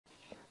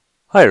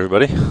Hi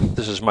everybody,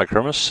 this is Mike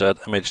Hermes at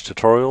MH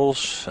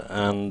Tutorials,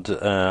 and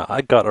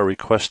I got a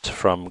request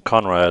from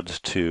Conrad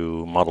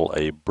to model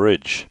a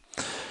bridge.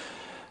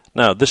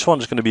 Now this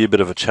one's going to be a bit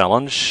of a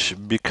challenge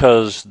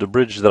because the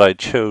bridge that I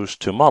chose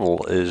to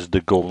model is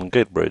the Golden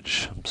Gate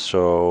Bridge.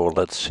 So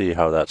let's see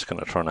how that's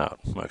going to turn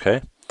out,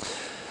 okay?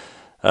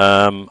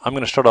 I'm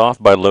going to start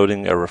off by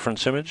loading a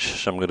reference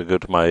image. So I'm going to go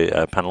to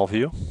my panel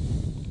view.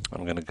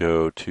 I'm going to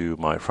go to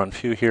my front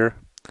view here.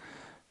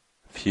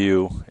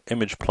 View,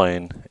 image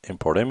plane,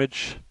 import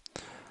image.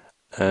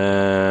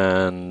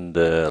 And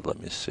let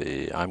me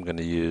see, I'm going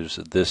to use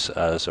this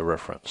as a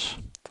reference.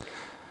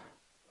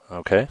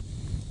 Okay.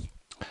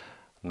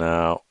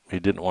 Now, we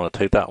didn't want to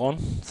take that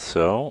one,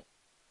 so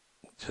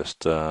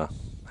just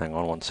hang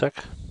on one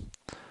sec.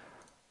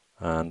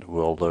 And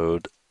we'll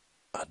load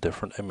a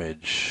different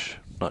image.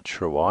 Not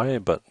sure why,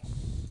 but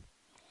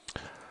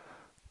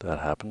that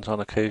happens on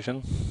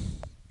occasion.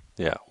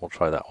 Yeah, we'll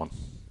try that one.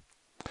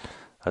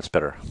 That's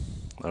better.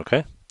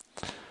 Okay.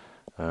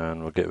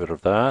 And we'll get rid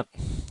of that.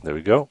 There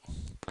we go.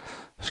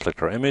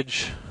 Select our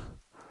image.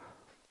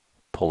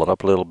 Pull it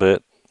up a little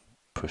bit.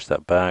 Push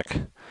that back.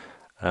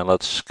 And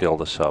let's scale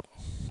this up.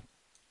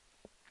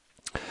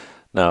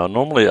 Now,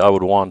 normally I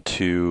would want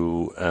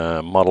to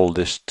model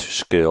this to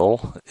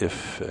scale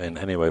if in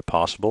any way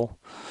possible,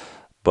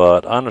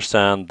 but I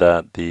understand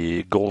that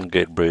the Golden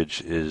Gate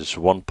Bridge is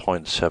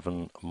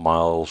 1.7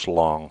 miles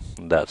long.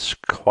 That's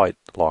quite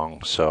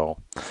long, so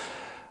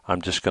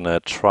I'm just going to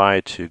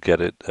try to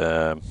get it,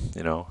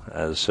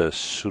 as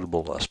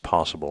suitable as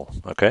possible.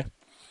 Okay.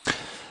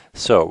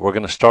 So we're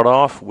going to start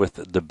off with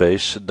the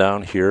base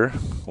down here,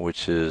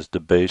 which is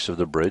the base of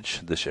the bridge,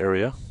 this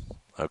area.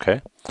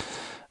 Okay.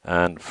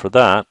 And for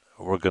that,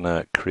 we're going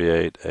to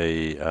create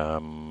a,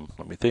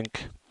 let me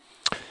think,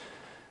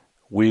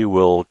 we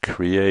will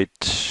create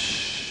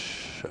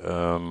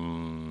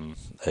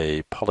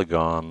a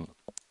polygon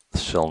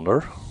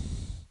cylinder,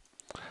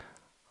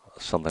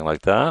 something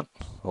like that.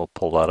 We'll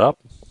pull that up,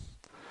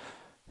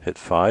 hit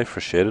 5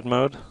 for shaded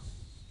mode.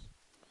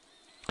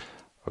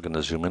 We're going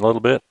to zoom in a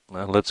little bit,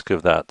 and let's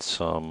give that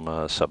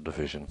some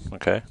subdivision,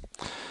 okay?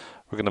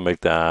 We're going to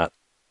make that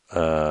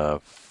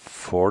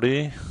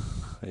 40,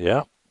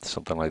 yeah.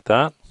 Something like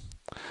that.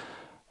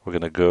 We're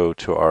going to go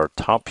to our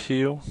top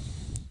view,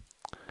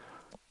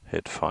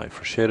 hit 5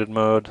 for shaded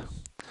mode,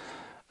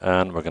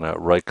 and we're going to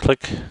right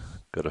click,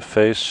 go to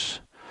face,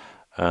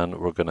 and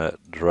we're going to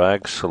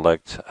drag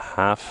select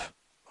half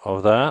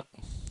of that,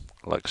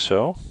 like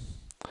so.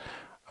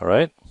 All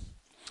right.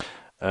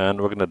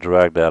 And we're going to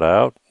drag that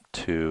out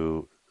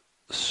to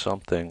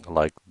something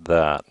like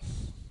that.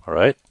 All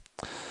right.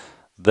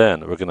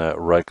 Then we're going to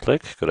right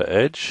click, go to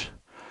edge,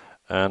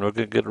 and we're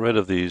going to get rid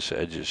of these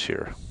edges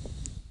here,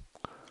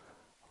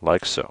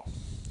 like so.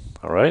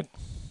 All right.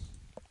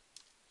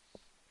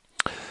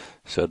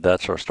 So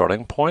that's our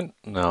starting point.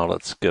 Now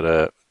let's get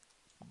a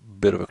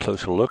bit of a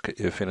closer look,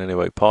 if in any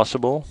way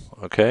possible.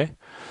 Okay.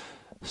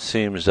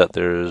 Seems that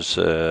there's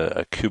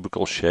a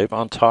cubical shape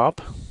on top.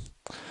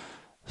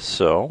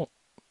 So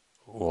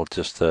we'll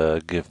just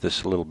give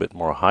this a little bit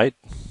more height.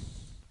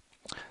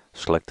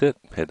 Select it,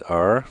 hit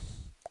R.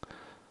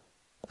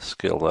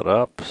 Scale that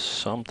up,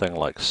 something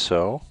like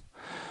so.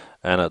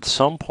 And at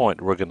some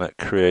point we're going to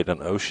create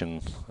an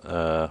ocean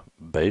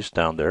base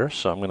down there,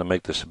 so I'm going to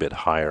make this a bit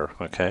higher,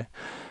 okay?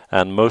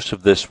 And most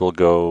of this will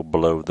go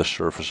below the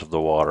surface of the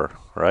water,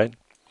 right?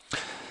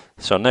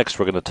 So next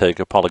we're going to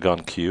take a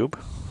polygon cube.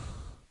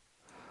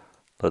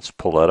 Let's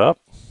pull that up.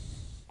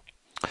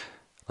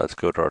 Let's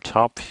go to our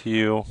top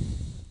view,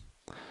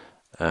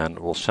 and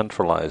we'll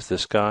centralize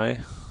this guy.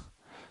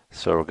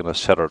 So we're going to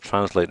set our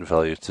translate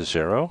value to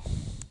 0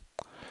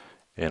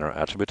 in our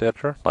attribute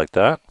editor, like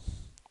that.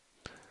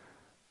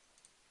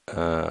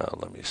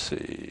 Let me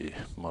see,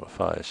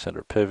 modify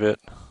center pivot.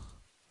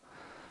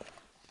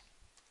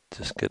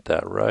 Just get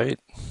that right.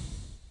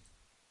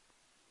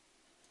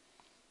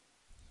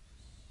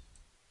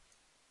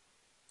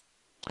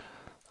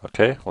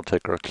 Okay, we'll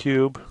take our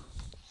cube.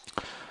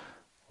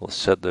 We'll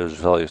set those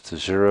values to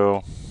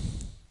 0.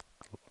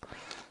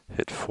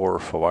 Hit 4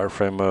 for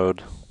wireframe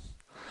mode.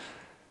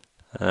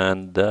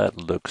 And that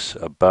looks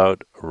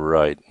about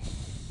right.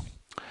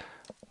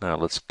 Now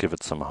let's give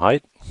it some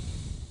height.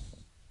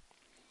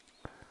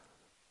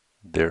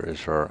 There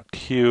is our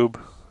cube.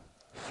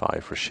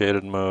 5 for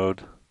shaded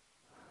mode.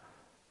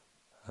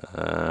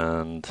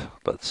 And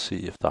let's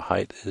see if the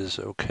height is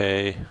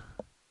okay.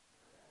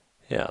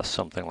 Yeah,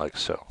 something like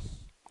so.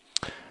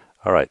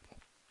 All right.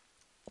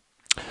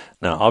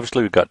 Now,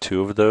 obviously, we've got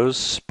 2 of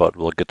those, but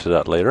we'll get to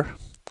that later.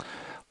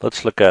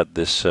 Let's look at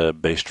this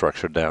base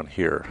structure down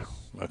here.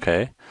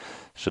 Okay.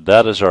 So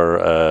that is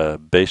our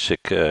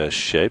basic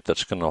shape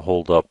that's going to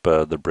hold up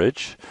the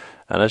bridge.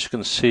 And as you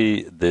can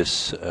see,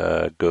 this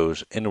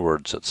goes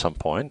inwards at some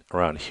point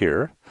around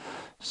here.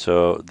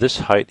 So this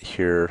height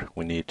here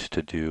we need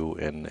to do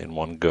in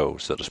one go,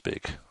 so to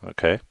speak.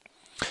 Okay.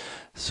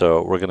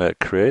 So we're going to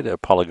create a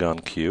polygon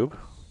cube.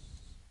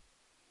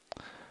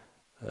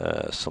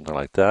 Something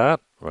like that.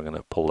 We're going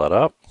to pull that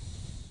up.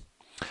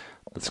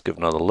 Let's give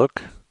another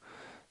look.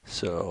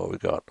 So we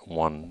got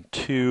 1,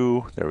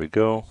 2, there we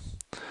go.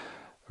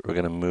 We're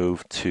going to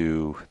move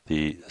to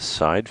the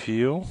side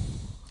view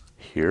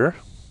here,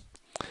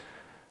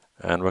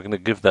 and we're going to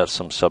give that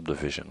some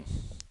subdivision.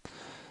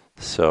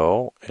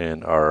 So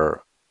in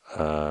our,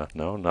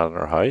 no, not in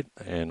our height,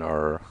 in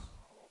our,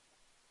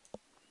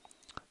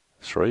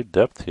 sorry,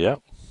 depth, yeah.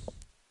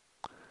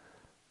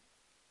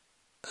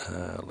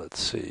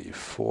 Let's see,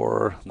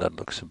 4, that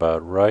looks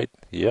about right,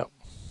 yep.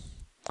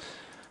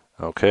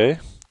 Okay,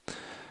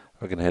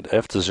 we're going to hit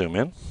F to zoom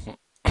in,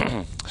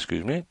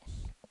 excuse me.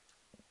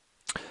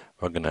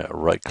 We're going to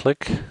right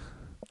click.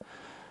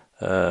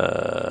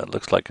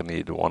 Looks like I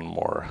need one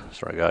more,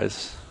 sorry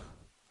guys.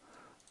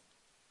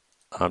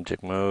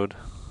 Object mode,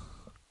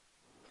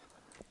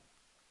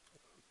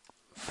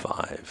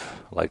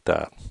 5, like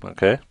that,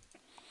 okay.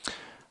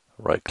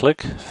 Right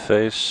click,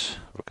 face,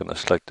 we're going to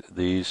select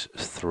these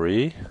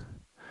 3,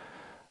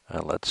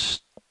 and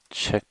let's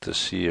check to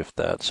see if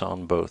that's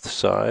on both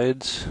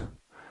sides.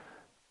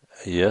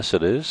 Yes,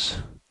 it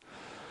is.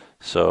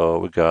 So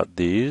we got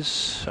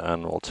these,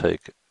 and we'll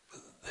take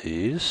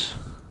these.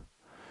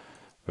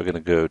 We're going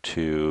to go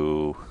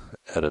to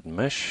Edit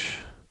Mesh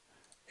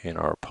in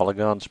our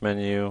Polygons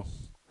menu,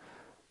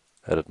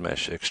 Edit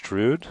Mesh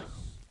Extrude.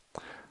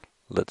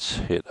 Let's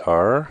hit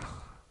R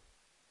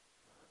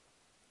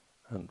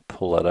and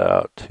pull it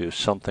out to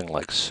something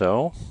like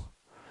so.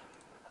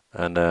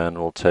 And then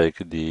we'll take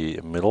the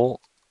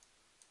middle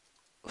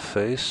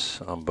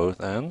face on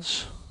both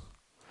ends.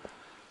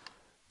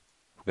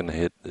 We're going to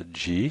hit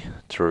G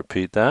to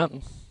repeat that.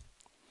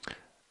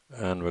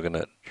 And we're going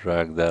to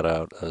drag that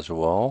out as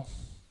well.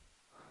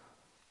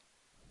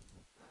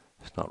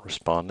 It's not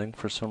responding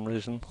for some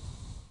reason.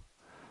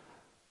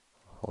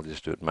 I'll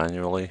just do it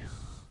manually.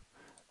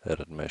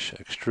 Edit Mesh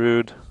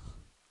Extrude.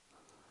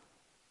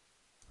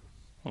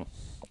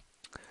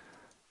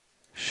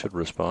 Should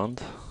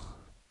respond.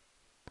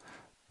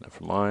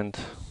 Never mind.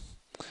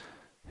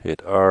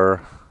 Hit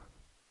R.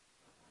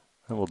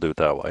 And we'll do it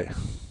that way.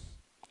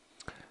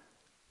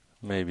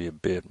 Maybe a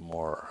bit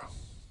more.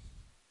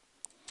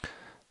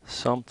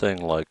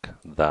 Something like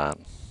that.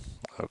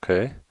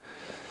 Okay.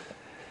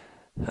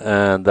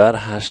 And that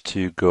has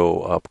to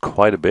go up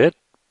quite a bit.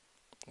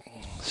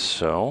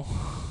 So,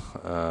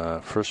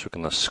 first we're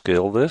going to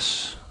scale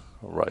this.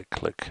 Right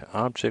click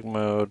Object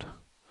Mode.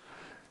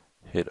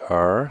 Hit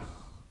R.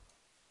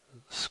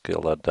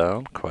 Scale that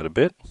down quite a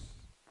bit.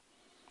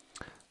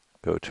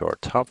 Go to our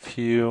top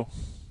view.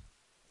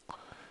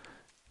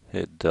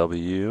 Hit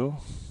W.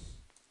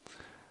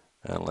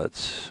 And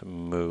let's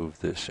move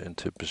this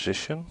into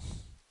position.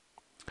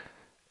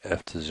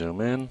 F to zoom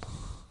in.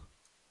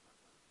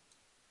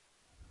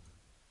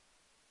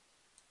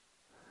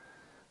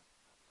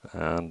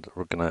 And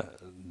we're going to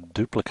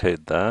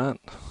duplicate that.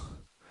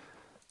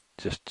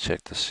 Just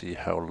check to see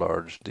how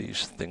large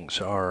these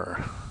things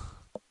are.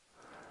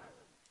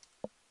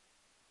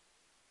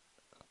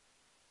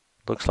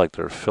 Looks like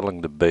they're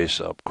filling the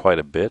base up quite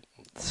a bit.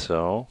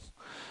 So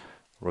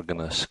we're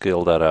going to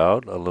scale that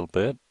out a little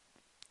bit.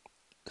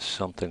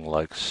 Something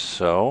like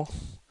so.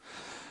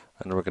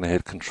 And we're going to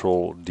hit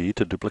Control D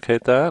to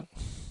duplicate that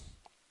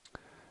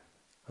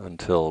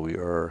until we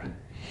are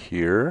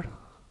here.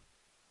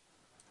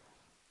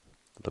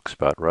 Looks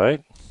about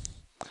right.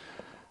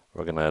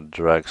 We're going to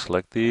drag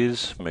select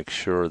these, make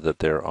sure that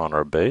they're on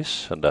our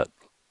base, and that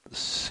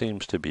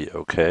seems to be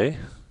okay.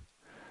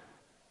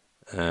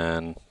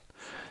 And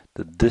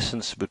the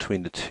distance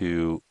between the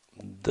two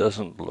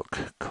doesn't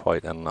look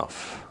quite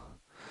enough.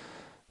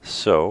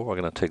 So we're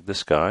going to take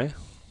this guy.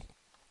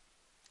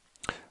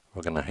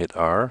 We're going to hit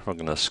R. We're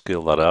going to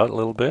scale that out a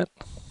little bit.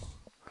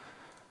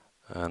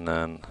 And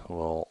then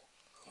we'll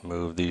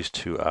move these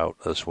two out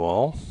as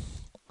well.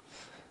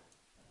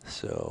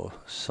 So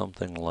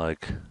something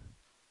like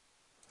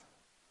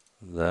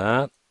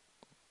that.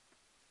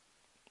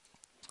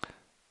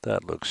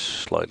 That looks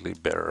slightly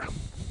better.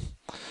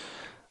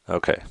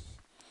 Okay.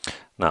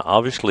 Now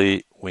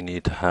obviously we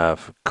need to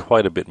have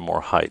quite a bit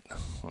more height.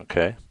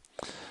 Okay.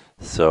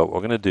 So what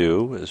we're going to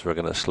do is we're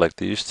going to select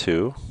these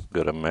two,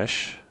 go to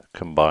Mesh,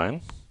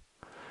 Combine,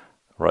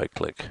 right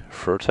click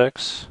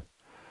Vertex,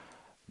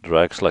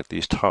 drag select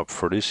these top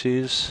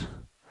vertices,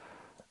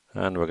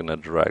 and we're going to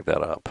drag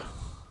that up.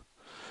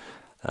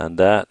 And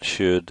that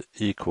should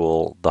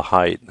equal the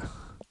height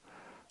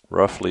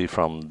roughly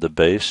from the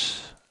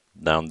base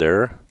down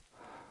there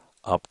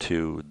up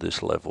to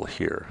this level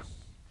here.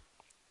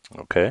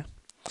 Okay.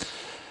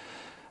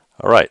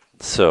 All right.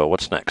 So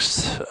what's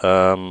next?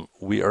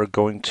 We are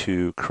going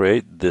to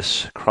create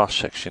this cross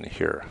section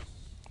here.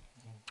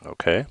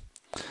 Okay.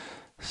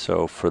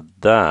 So for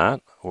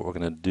that, what we're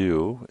going to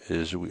do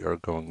is we are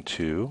going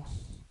to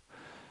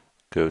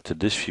go to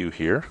this view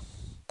here,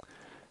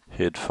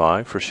 hit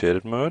 5 for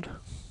shaded mode.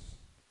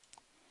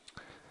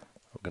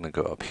 We're going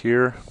to go up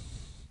here,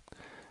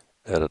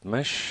 edit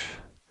mesh,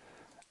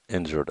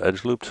 insert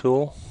edge loop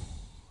tool.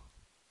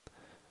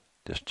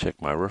 Just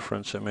check my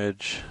reference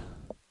image.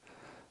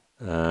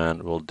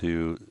 And we'll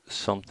do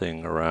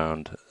something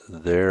around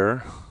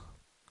there.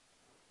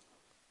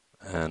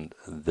 and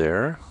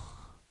there,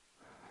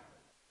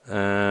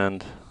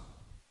 and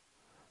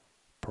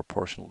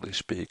proportionally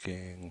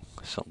speaking,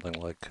 something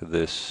like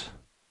this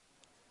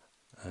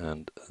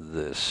and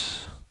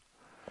this.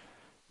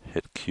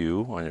 Hit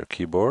Q on your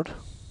keyboard.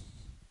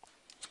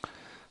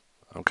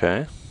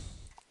 Okay.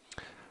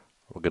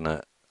 We're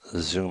gonna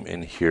zoom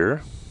in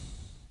here.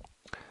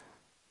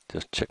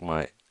 Just check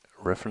my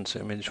reference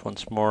image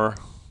once more.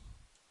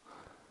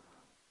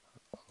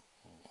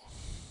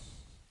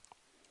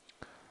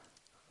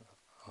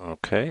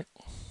 Okay.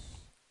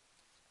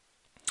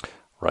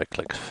 Right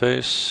click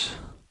face.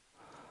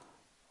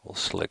 We'll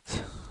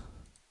select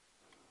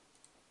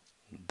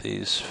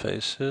these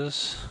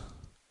faces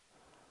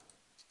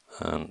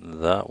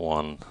and that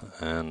one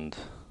and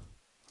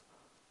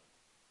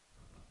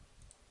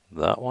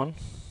that one.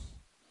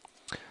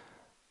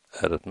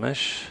 Edit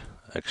mesh,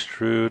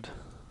 extrude.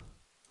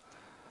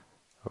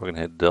 We're going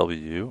to hit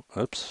W.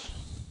 Oops.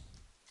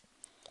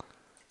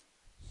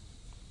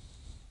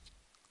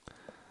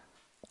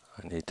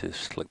 I need to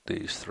select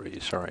these three,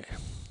 sorry.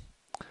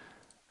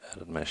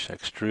 Edit mesh,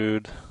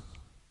 extrude.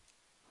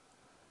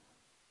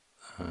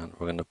 And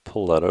we're going to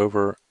pull that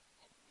over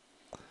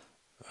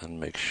and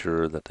make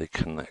sure that they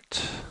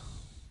connect.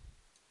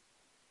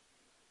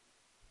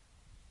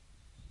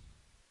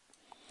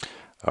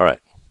 All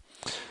right.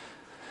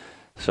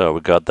 So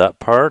we got that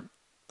part.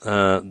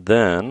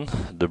 Then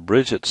the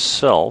bridge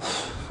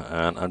itself,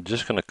 and I'm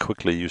just going to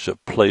quickly use a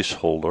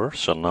placeholder,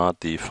 so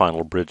not the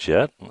final bridge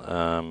yet.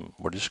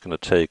 We're just going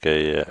to take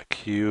a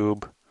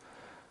cube,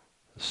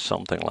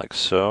 something like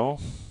so,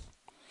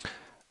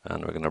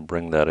 and we're going to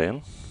bring that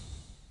in.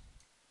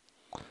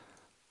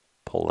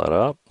 Pull that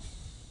up.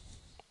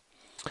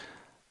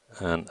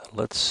 And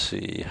let's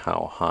see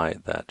how high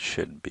that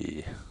should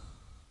be.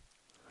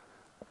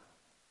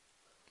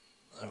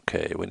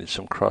 Okay, we need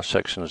some cross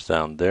sections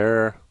down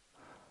there.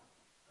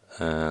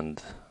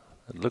 And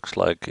it looks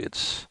like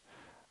it's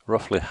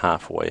roughly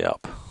halfway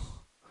up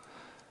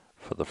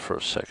for the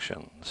first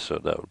section. So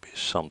that would be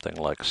something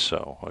like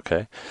so,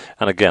 okay?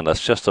 And again,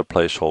 that's just a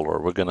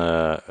placeholder. We're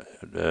gonna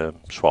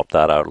swap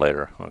that out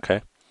later,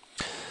 okay?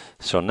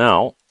 So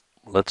now,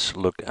 let's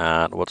look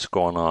at what's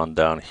going on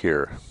down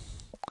here.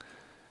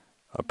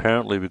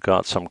 Apparently we've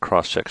got some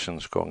cross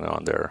sections going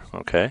on there,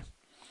 okay?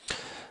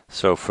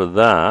 So for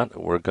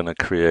that, we're gonna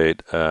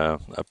create a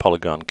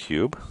polygon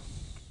cube.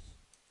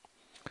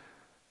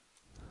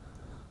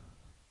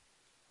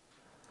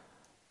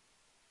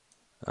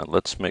 And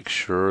let's make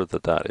sure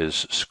that that is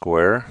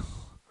square.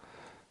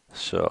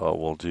 So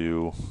we'll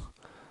do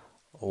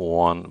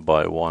 1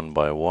 by 1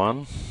 by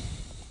 1.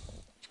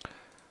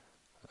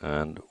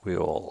 And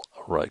we'll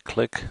right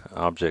click,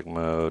 object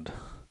mode,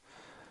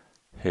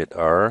 hit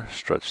R,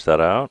 stretch that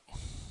out.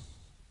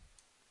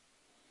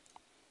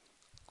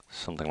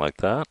 Something like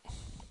that.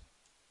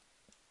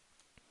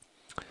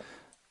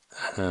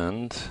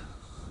 And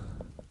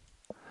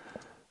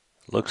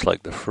looks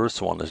like the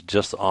first one is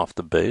just off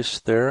the base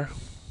there.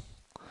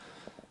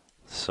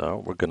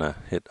 So we're gonna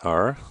hit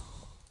R.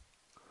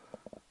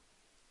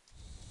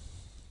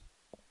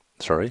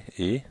 Sorry,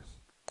 E.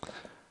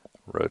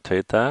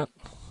 Rotate that.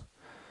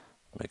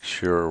 Make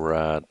sure we're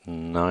at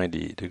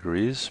 90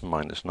 degrees,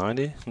 minus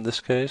 90 in this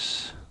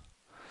case.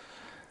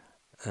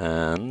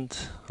 And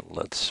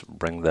let's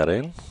bring that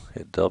in.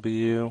 Hit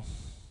W.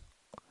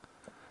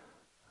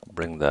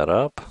 Bring that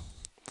up.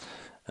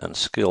 And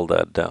scale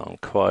that down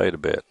quite a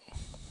bit.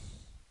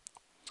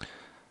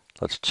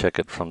 Let's check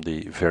it from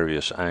the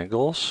various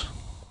angles.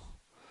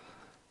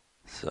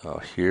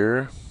 So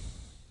here,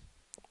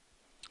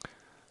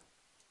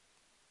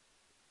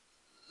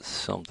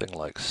 something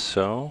like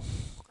so.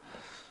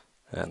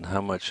 And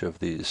how much of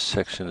these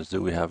sections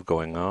do we have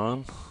going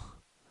on?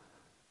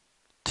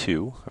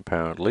 2,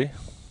 apparently.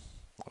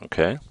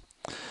 Okay.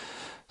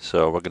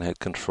 So we're going to hit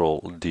Control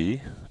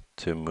D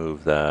to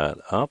move that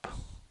up.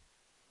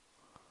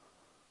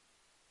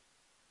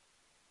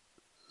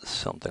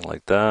 Something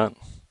like that.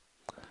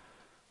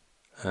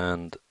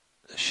 And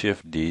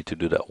Shift D to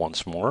do that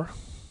once more.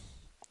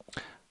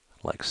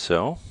 Like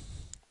so.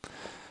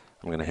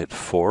 I'm going to hit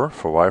 4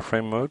 for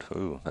wireframe mode.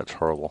 Ooh, that's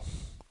horrible.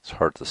 It's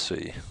hard to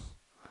see.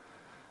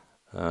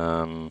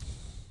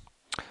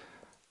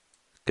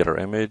 Get our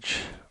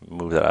image,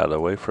 move that out of the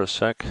way for a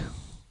sec.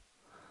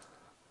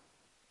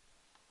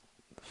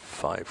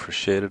 5 for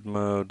shaded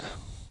mode.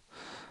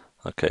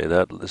 Okay,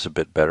 that is a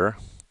bit better.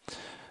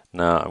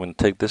 Now I'm going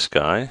to take this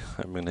guy,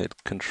 I'm going to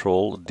hit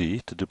Control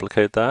D to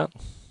duplicate that.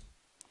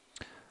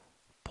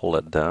 Pull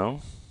it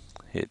down,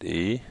 hit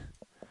E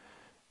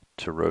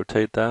to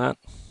rotate that.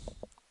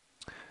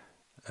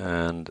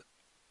 And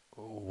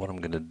what I'm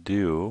going to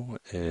do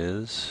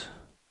is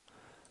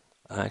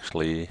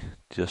actually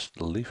just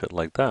leave it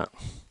like that.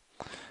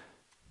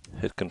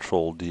 Hit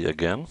Control D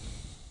again.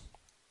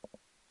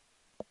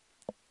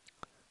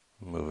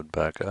 Move it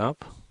back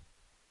up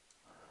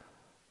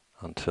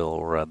until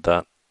we're at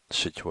that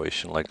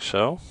situation like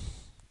so.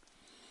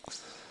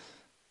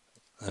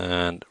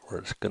 And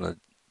we're just going to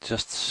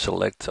just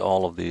select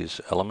all of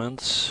these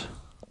elements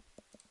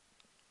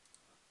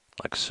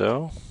like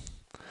so.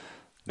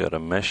 Go to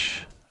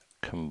Mesh,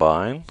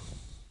 Combine.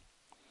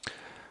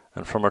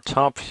 And from our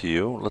top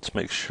view, let's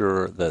make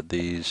sure that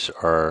these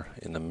are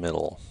in the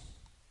middle,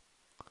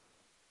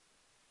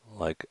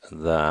 like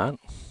that.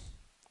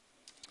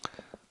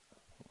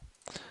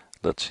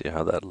 Let's see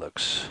how that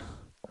looks.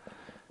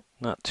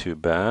 Not too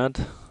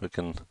bad. We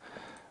can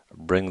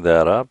bring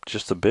that up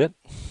just a bit.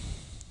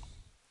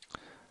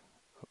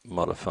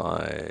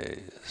 Modify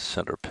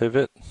center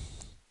pivot.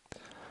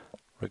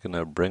 We're going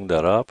to bring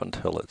that up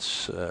until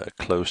it's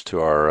close to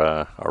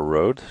our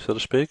road, so to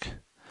speak.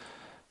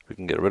 We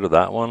can get rid of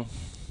that one.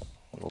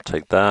 We'll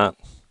take that.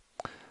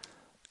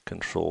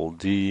 Control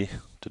D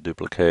to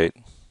duplicate.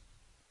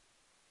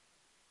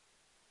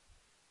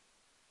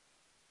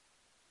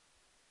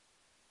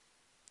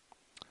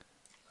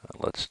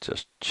 Let's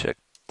just check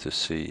to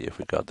see if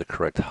we got the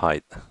correct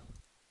height.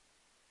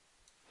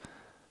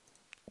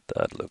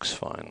 That looks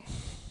fine.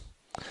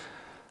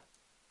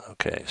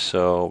 Okay,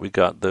 so we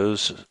got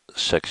those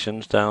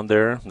sections down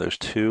there, those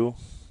two.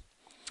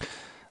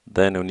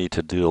 Then we need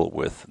to deal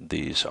with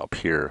these up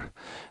here.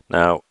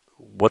 Now,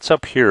 what's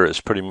up here is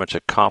pretty much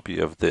a copy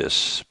of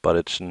this, but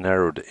it's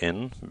narrowed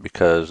in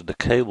because the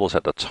cables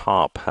at the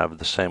top have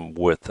the same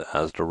width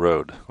as the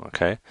road,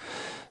 okay?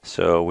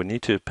 So we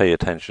need to pay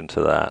attention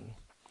to that.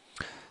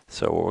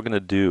 So what we're going to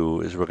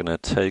do is we're going to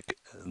take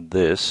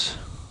this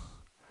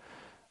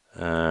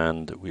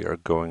and we are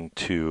going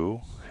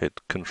to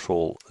hit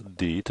Control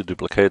D to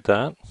duplicate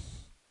that.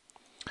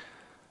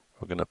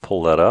 We're going to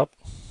pull that up.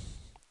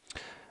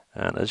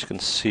 And as you can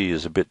see,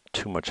 there's a bit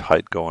too much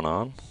height going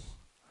on,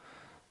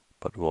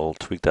 but we'll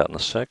tweak that in a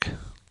sec.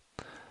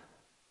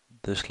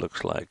 This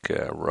looks like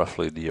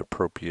roughly the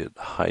appropriate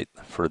height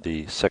for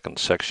the second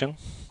section.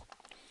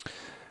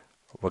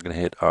 We're going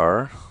to hit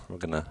R. We're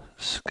going to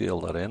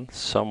scale that in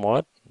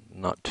somewhat,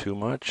 not too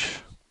much.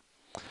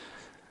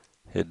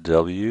 Hit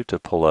W to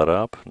pull that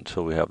up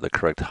until we have the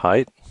correct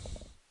height.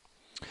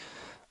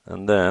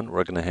 And then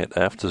we're going to hit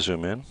F to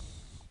zoom in.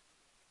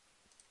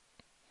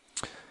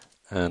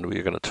 And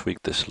we're going to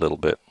tweak this a little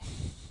bit.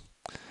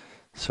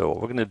 So what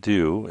we're going to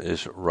do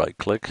is right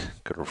click,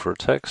 go to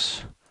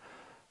vertex,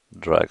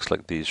 drag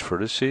select these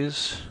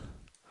vertices,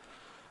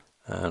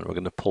 and we're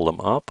going to pull them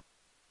up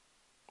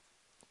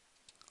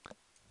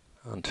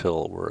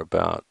until we're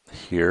about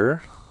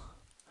here.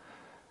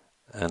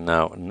 And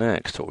now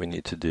next what we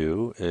need to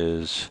do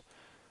is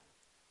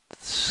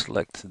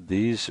select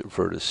these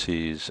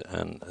vertices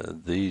and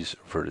these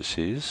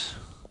vertices,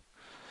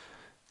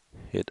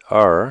 hit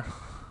R,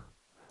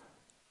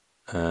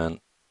 and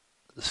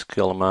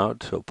scale them out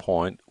to a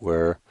point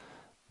where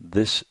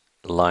this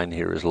line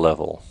here is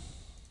level.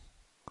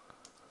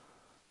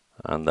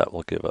 And that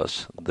will give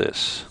us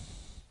this.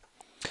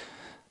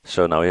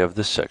 So now we have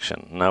this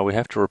section. Now we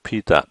have to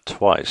repeat that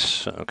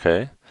twice,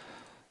 okay?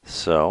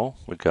 So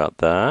we got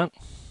that.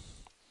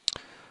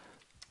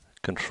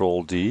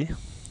 Control D,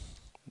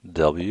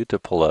 W to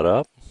pull that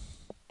up,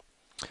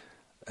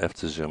 F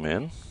to zoom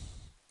in.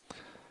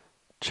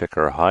 Check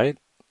our height.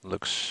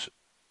 Looks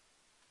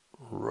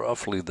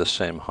roughly the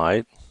same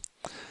height.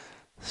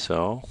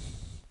 So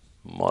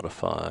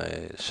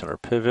modify center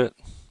pivot.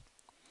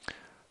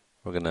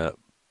 We're going to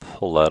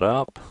pull that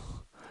up.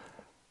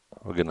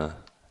 We're going to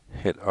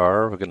hit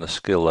R. We're going to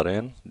scale that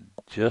in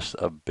just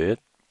a bit,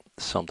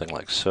 something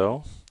like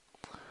so.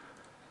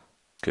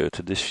 Go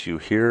to this view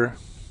here.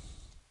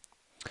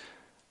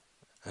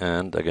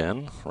 And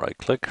again, right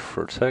click,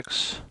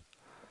 vertex,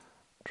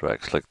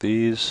 drag select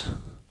these,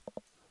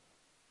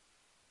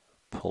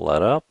 pull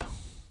that up,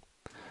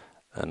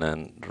 and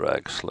then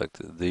drag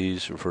select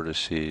these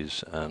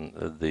vertices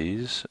and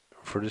these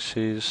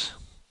vertices,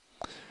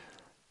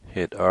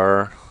 hit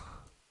R,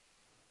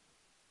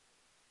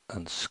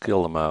 and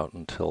scale them out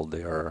until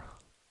they are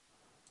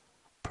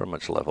pretty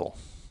much level.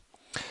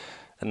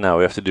 And now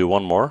we have to do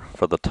one more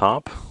for the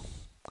top.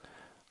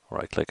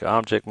 Right click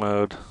object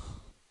mode,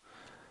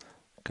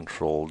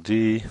 Control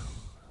D,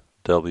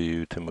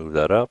 W to move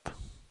that up,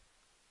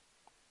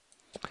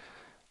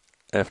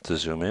 F to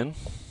zoom in.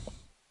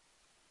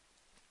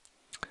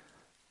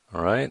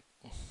 Alright,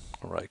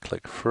 right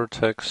click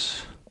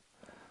vertex,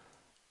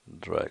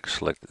 drag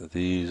select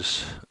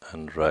these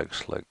and drag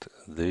select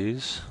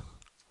these,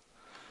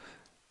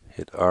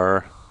 hit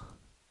R,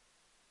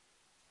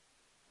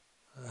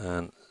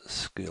 and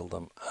scale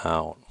them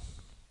out.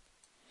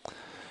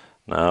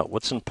 Now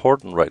what's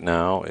important right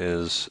now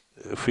is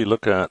if we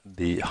look at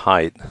the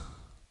height,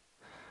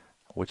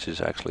 which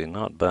is actually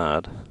not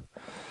bad,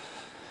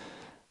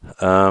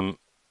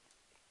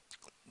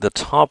 the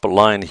top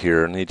line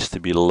here needs to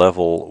be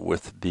level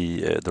with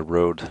the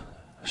road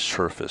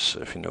surface,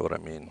 if you know what I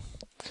mean.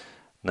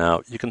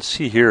 Now you can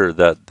see here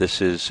that this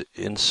is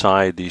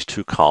inside these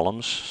two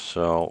columns.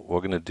 So what we're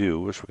going to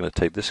do is we're going to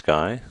take this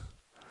guy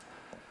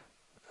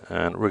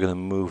and we're going to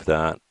move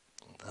that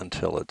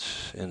until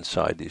it's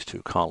inside these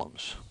two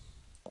columns.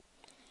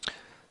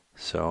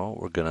 So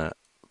we're going to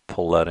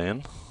pull that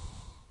in,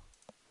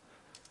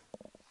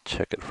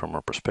 check it from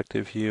our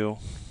perspective view,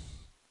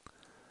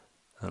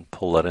 and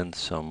pull that in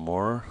some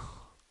more.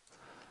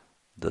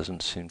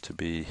 doesn't seem to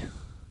be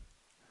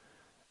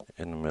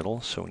in the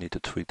middle, so we need to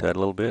tweak that a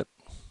little bit.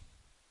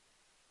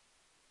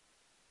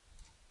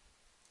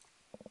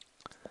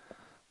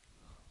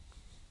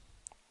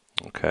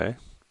 Okay.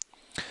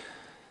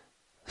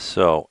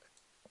 So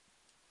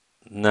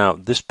now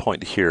this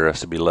point here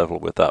has to be level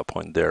with that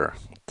point there.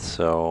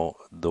 So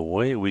the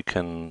way we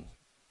can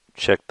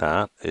check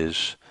that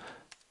is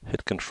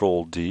hit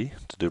Control D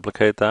to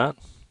duplicate that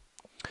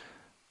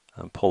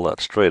and pull that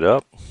straight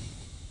up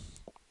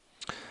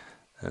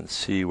and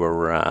see where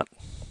we're at.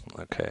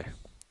 Okay.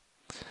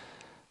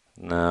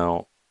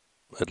 Now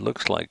it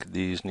looks like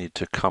these need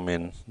to come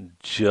in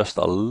just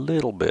a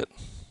little bit,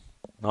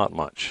 not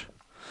much.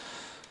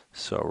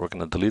 So we're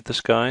going to delete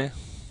this guy,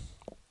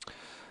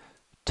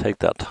 take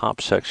that top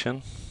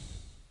section,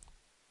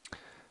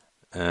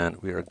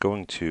 and we are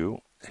going to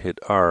hit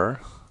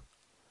R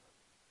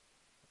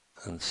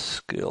and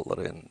scale that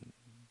in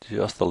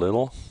just a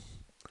little.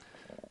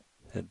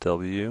 Hit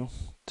W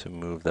to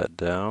move that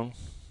down.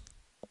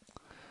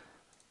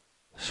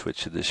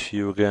 Switch to this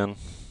view again.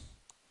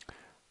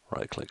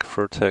 Right click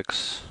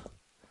vertex,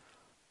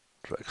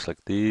 drag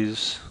select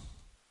these,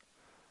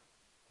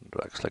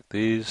 drag select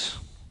these,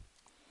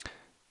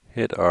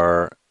 hit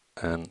R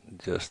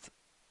and just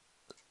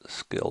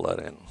scale that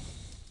in.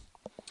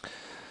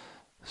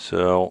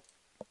 So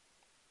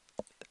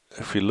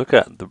if we look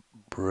at the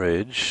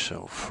bridge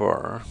so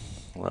far,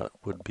 that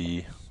would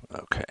be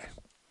okay.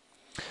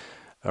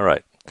 All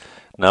right,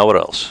 now what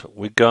else?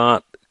 We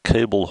got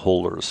cable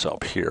holders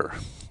up here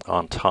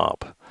on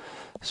top.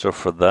 So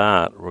for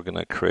that, we're going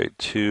to create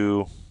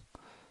two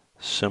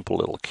simple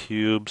little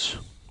cubes.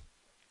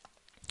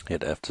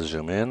 Hit F to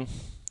zoom in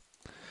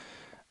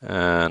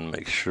and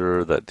make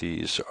sure that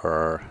these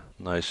are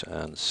nice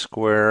and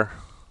square.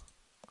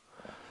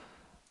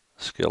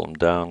 Scale them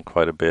down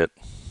quite a bit.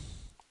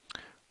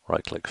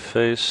 Right click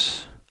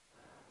face,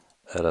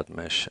 edit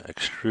mesh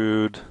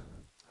extrude,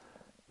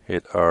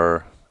 hit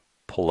R,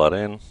 pull that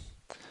in,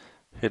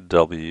 hit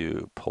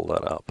W, pull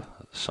that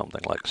up,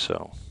 something like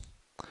so.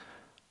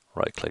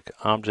 Right click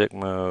object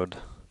mode.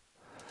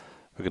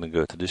 We're going to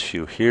go to this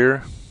view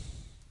here,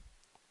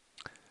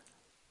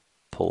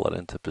 pull that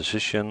into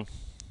position,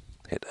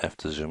 hit F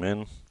to zoom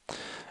in,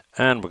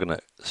 and we're going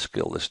to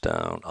scale this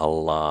down a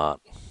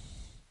lot.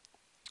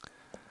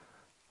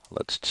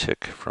 Let's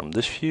check from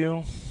this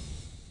view,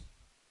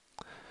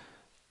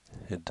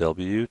 hit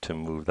W to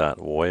move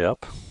that way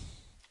up.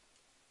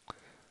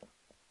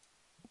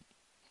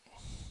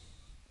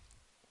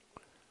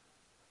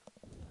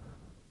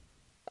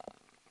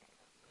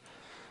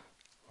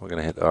 We're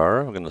going to hit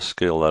R, we're going to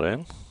scale that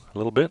in a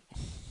little bit.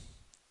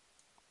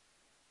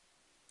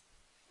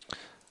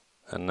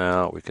 And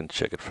now we can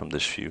check it from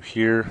this view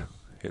here.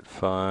 Hit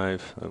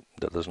 5, oh,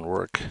 that doesn't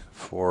work.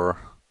 4.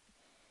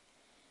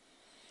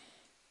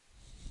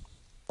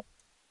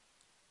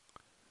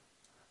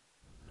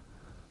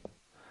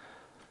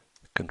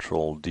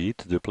 Control D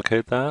to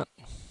duplicate that.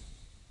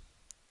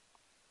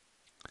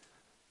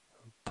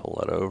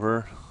 Pull that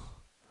over.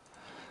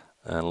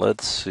 And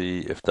let's see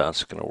if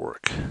that's going to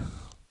work.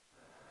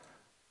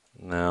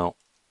 Now,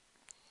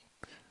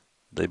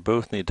 they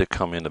both need to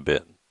come in a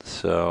bit.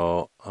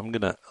 So I'm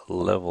going to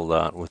level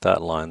that with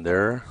that line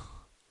there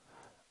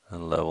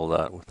and level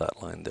that with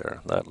that line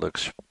there. That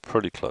looks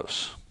pretty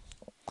close.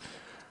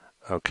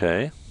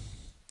 Okay.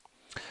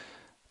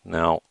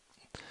 Now,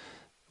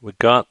 we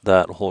got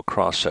that whole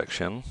cross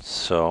section.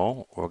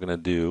 So what we're going to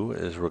do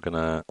is we're going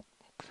to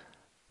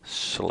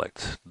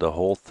select the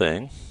whole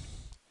thing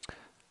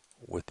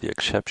with the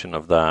exception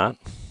of that.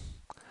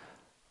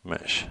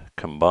 Mesh,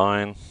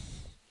 combine,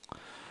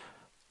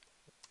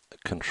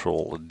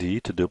 Control D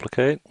to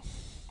duplicate.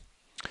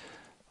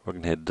 We're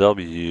going to hit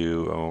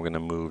W and we're going to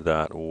move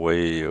that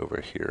way over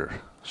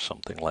here,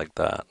 something like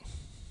that.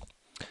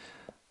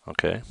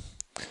 Okay,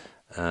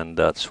 and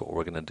that's what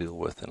we're going to deal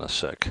with in a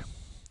sec.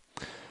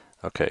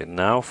 Okay,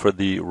 now for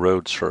the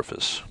road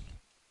surface.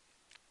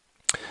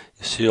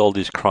 You see all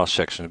these cross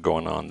sections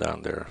going on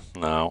down there.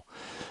 Now,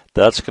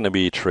 that's going to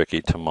be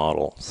tricky to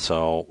model.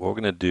 So what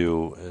we're going to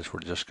do is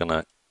we're just going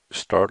to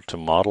start to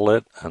model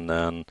it and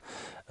then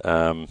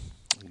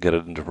get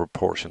it into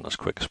proportion as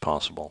quick as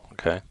possible.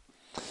 Okay,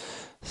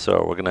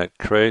 so we're going to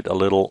create a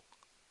little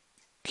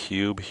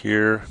cube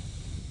here,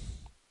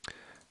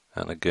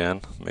 and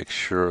again make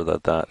sure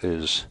that that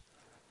is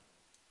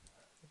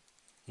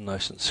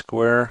nice and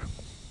square.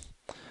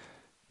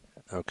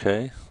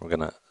 Okay, we're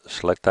going to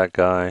select that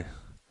guy,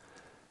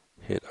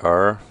 hit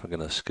R, we're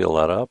going to scale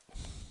that up,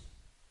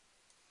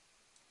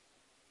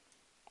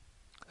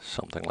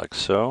 something like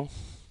so.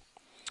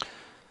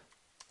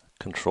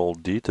 Control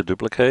D to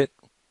duplicate,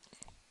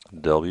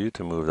 W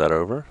to move that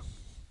over.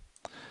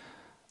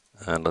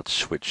 And let's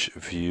switch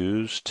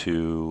views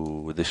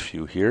to this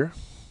view here.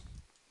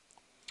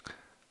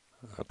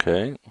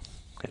 Okay,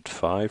 hit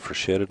 5 for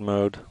shaded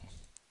mode.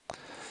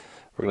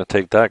 We're going to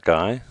take that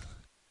guy,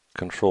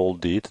 Control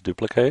D to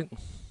duplicate,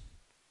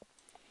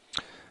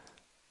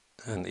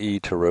 and E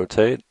to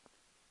rotate.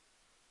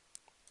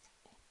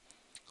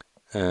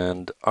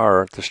 and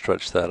R to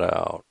stretch that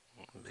out,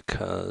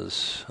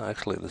 because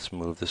actually let's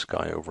move this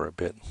guy over a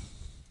bit.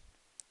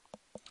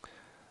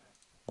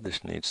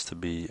 This needs to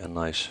be a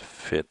nice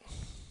fit.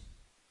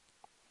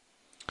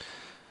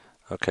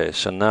 Okay,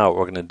 so now what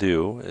we're going to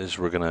do is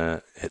we're going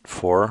to hit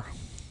 4,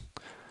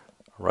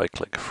 right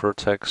click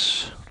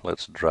vertex,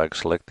 let's drag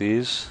select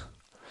these,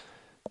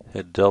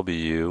 hit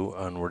W,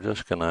 and we're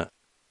just going to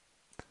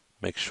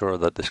make sure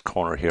that this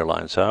corner here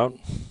lines out.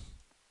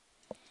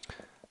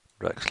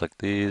 Drag select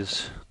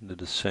these, do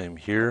the same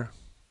here.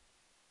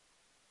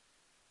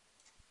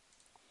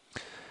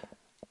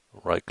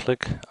 Right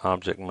click,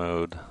 object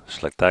mode,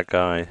 select that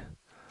guy,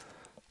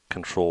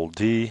 Control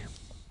D,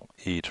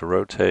 E to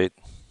rotate,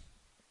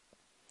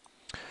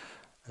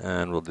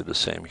 and we'll do the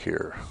same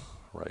here.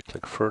 Right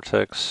click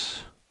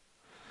vertex,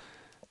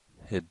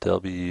 hit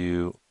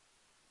W,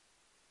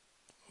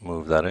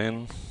 move that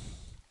in,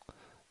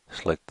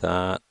 select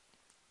that,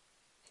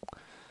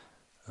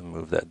 and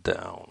move that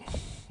down.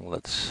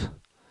 Let's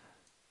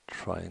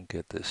try and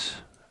get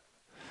this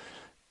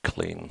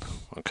clean.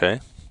 Okay.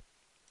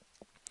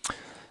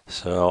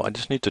 So I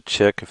just need to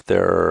check if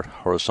there are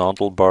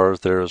horizontal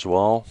bars there as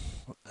well.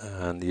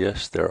 And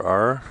yes, there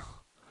are.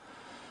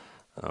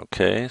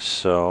 Okay,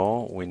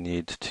 so we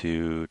need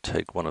to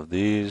take one of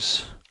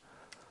these,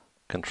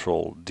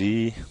 Control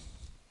D,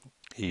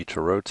 E to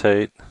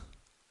rotate.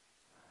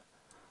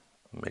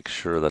 Make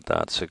sure that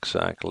that's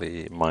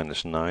exactly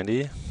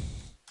 -90,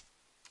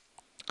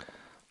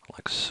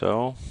 like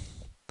so.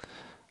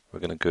 We're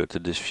going to go to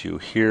this view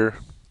here,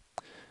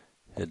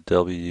 hit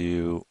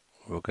W,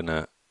 we're going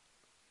to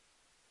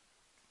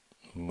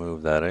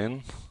move that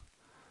in.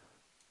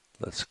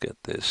 Let's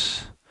get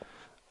this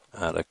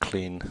at a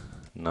clean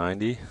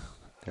 90.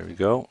 There we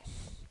go.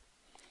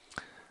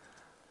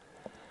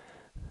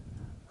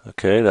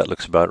 Okay, that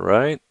looks about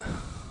right.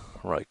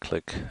 Right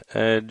click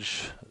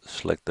edge,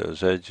 select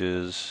those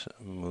edges,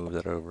 move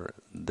that over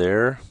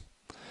there,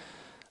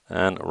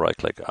 and right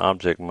click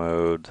object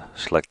mode,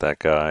 select that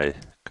guy,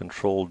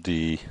 Control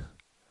D,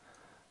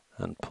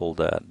 and pull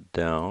that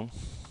down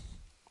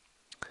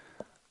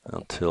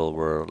until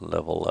we're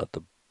level at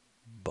the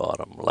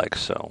bottom, like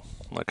so.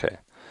 Okay,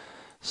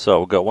 so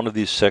we've got one of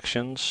these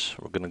sections.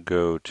 We're going to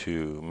go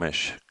to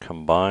Mesh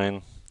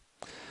Combine,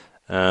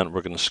 and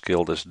we're going to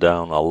scale this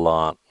down a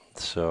lot.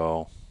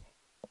 So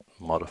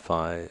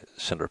modify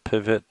center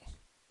pivot,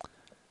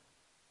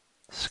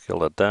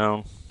 scale it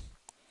down.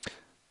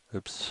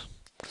 Oops.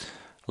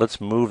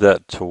 Let's move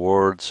that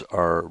towards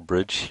our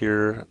bridge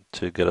here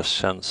to get a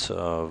sense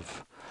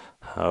of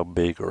how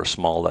big or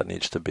small that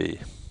needs to be.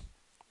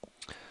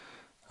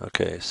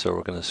 Okay, so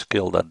we're going to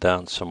scale that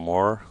down some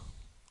more.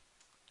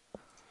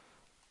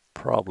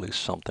 Probably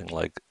something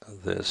like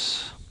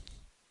this.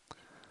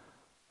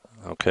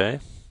 Okay.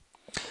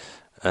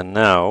 And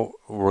now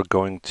we're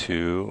going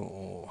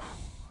to,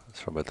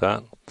 sorry about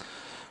that,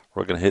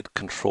 we're going to hit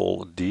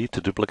Control D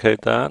to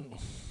duplicate that.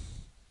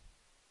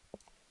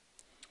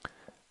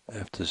 I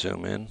have to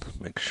zoom in,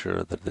 make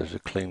sure that there's a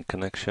clean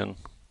connection,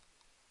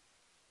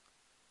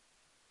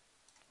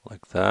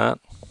 like that.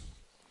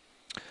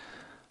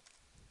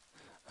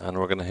 And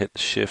we're going to hit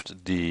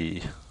Shift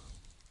D.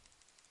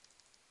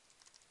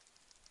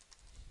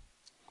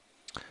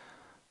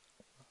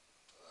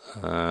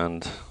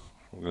 And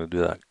we're going to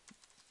do that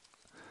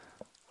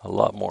a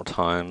lot more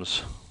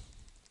times.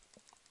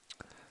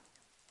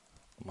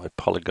 My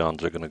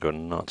polygons are going to go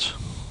nuts.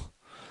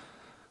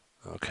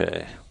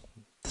 Okay,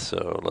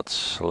 so let's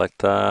select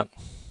that.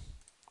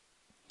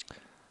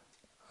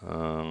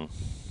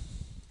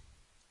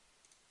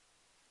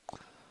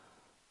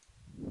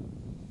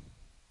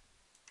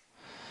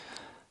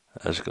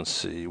 As you can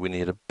see, we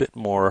need a bit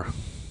more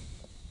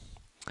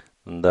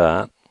than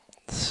that.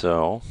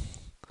 So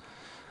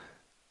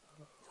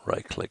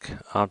right click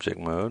object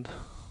mode,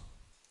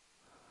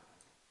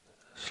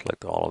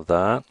 select all of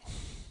that,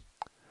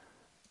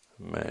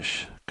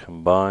 mesh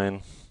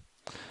combine,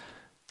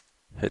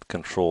 hit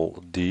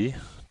Control D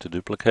to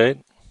duplicate,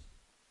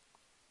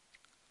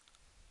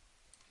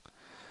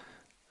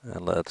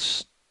 and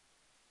let's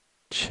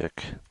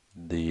check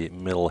the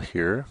middle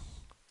here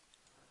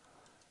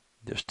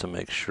just to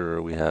make sure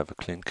we have a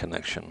clean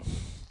connection.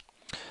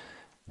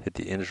 Hit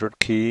the insert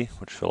key,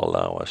 which will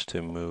allow us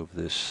to move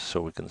this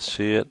so we can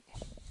see it.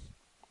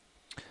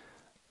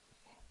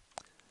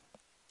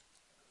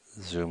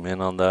 Zoom in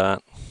on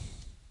that.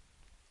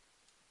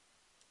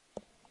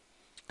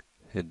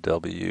 Hit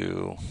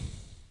W.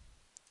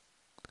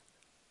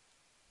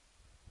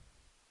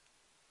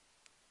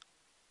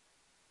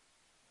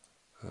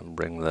 And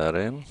bring that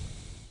in,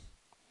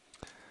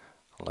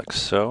 like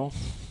so.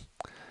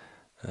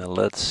 And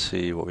let's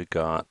see what we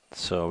got.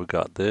 So we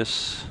got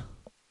this.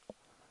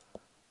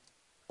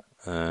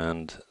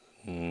 And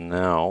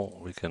now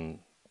we can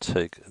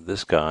take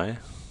this guy,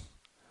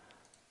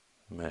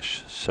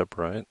 mesh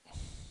separate.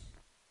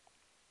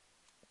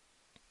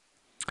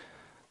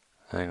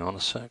 Hang on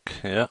a sec.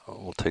 Yeah,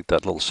 we'll take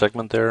that little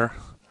segment there.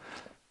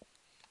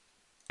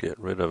 Get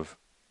rid of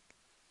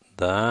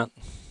that.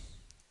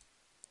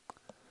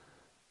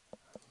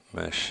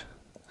 mesh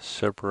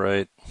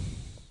separate.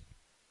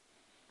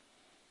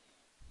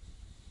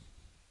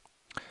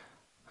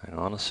 Hang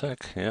on a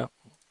sec, yeah.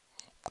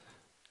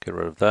 Get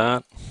rid of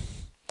that.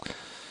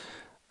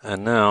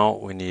 And now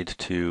we need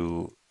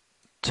to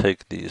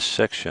take these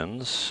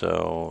sections,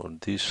 so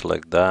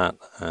deselect that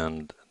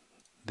and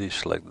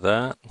deselect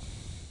that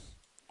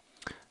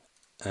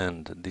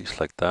and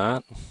deselect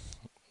that.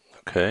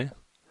 Okay,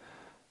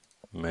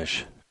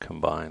 mesh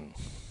combine.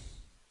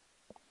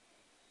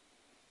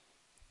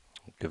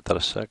 Give that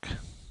a sec.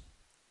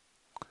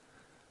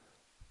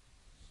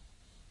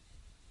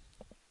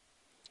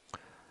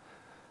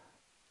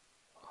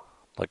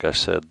 Like I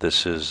said,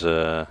 this is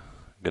going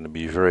to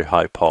be very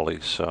high poly,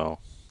 so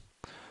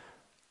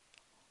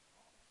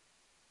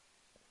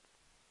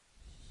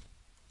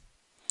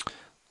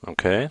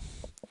okay,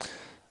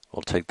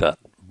 we'll take that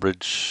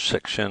bridge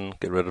section,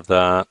 get rid of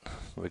that.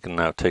 We can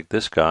now take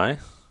this guy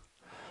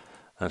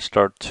and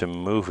start to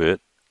move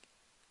it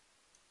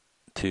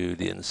to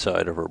the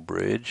inside of our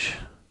bridge,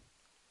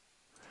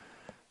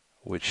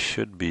 which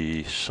should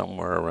be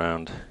somewhere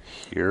around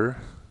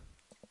here.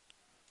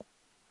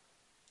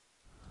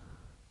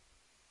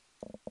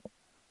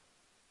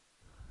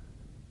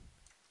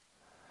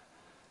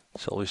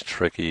 It's always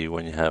tricky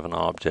when you have an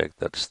object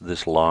that's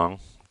this long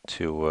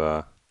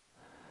to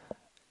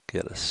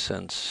get a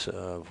sense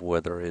of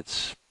whether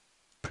it's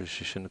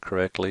positioned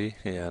correctly.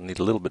 Yeah, I need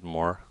a little bit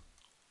more.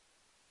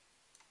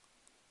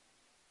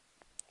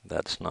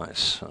 That's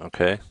nice,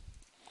 okay.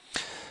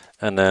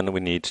 And then we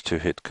need to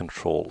hit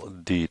Control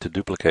D to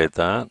duplicate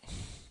that.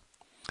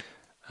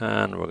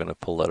 And we're going to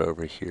pull that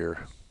over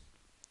here.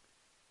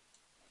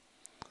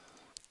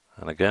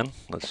 And again,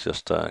 let's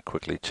just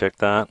quickly check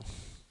that.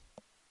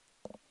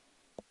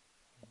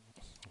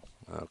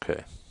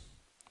 Okay.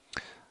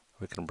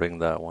 We can bring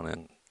that one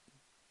in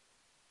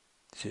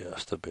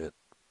just a bit.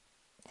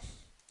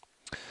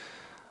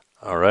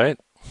 All right.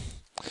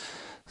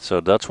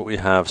 So that's what we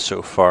have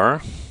so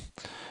far.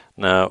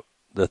 Now,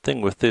 the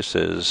thing with this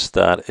is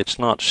that it's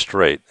not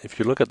straight. If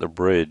you look at the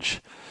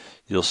bridge,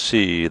 you'll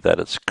see that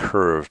it's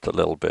curved a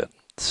little bit.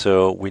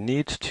 So we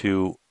need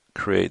to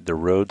create the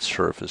road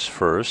surface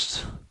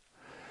first,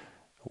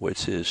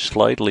 which is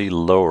slightly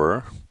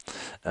lower,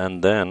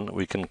 and then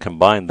we can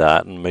combine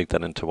that and make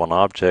that into one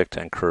object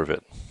and curve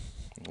it.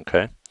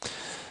 Okay,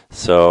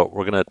 so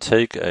we're going to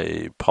take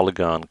a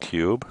polygon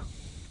cube,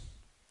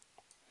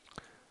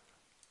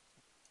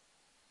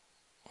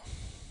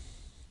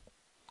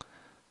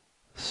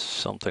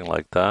 something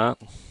like that,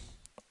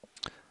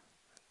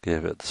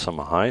 give it some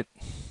height,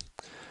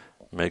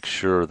 make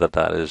sure that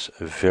that is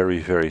very,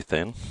 very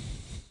thin,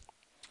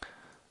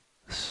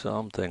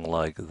 something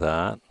like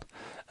that.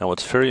 And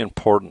what's very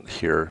important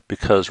here,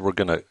 because we're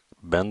going to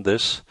bend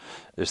this,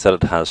 is that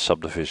it has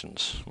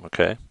subdivisions.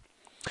 Okay,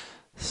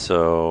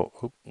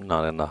 so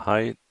not in the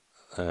height,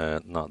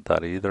 not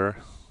that either.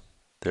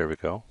 There we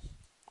go.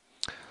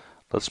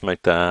 Let's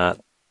make that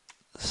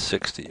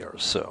 60 or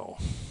so.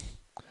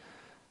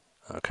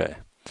 Okay,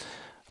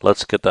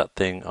 let's get that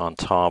thing on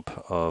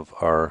top of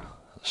our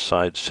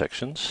side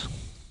sections.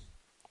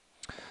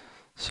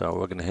 So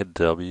we're going to hit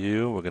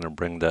W, we're going to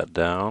bring that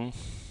down.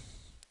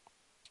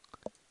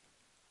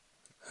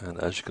 And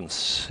as you can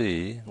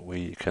see,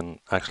 we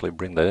can actually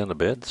bring that in a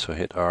bit. So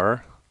hit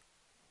R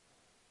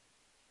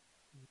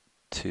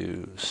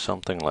to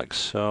something like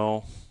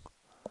so.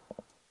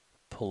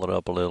 Pull it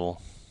up a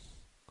little.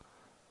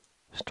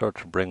 Start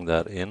to bring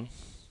that in.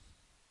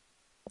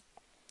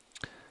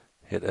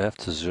 Hit F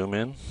to zoom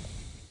in.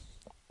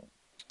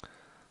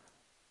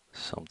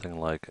 Something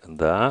like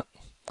that.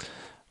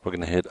 We're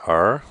going to hit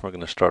R. We're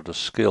going to start to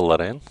scale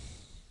that in.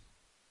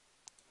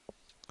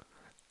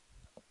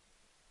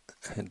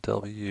 Hit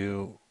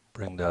W,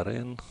 bring that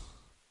in.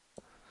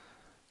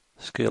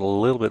 Scale a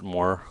little bit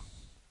more.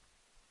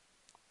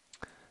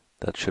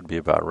 That should be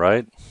about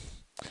right.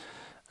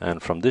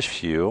 And from this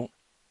view,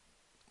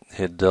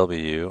 hit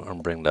W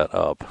and bring that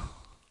up.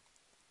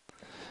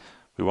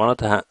 We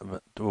want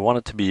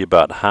it to be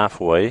about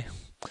halfway.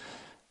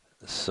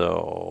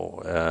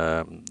 So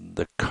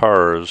the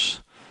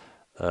cars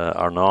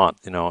are not,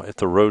 if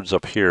the road's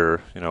up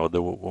here,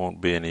 there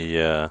won't be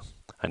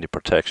any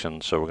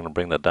protection. So we're going to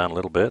bring that down a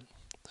little bit,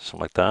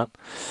 something like that.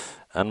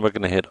 And we're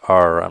going to hit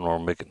R and we'll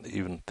make it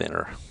even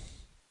thinner.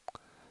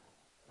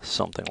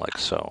 Something like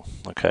so,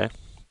 okay?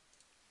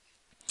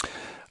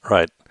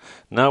 Right,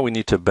 now we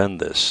need to bend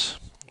this.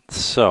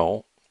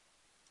 So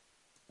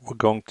we're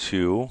going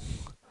to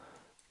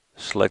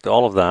select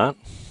all of that,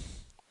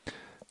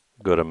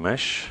 go to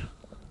Mesh,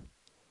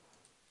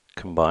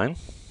 Combine,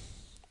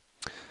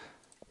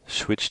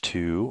 switch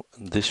to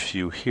this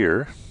view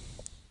here.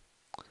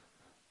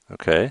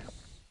 Okay,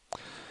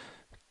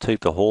 take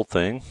the whole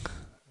thing,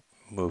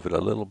 move it a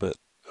little bit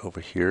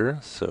over here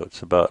so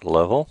it's about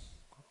level.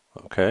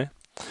 Okay,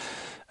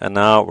 and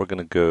now we're going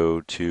to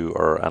go to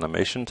our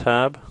Animation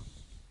tab,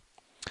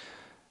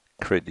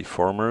 create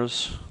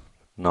deformers,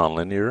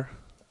 nonlinear,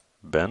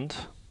 bend.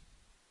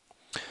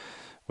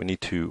 We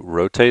need to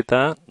rotate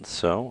that,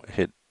 so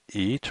hit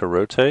E to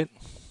rotate.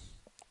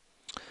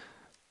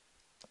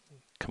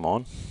 Come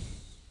on.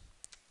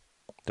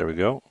 There we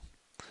go.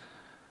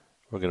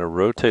 We're going to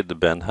rotate the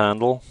bend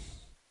handle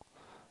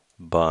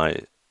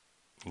by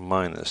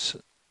minus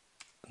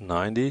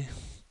 90.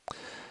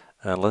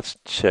 And let's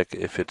check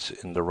if it's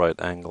in the right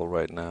angle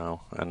right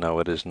now. And no,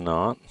 it is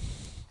not.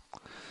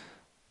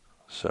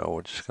 So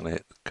we're just going to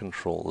hit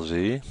Control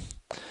Z.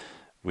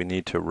 We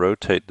need to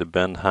rotate the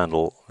bend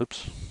handle.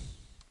 Oops.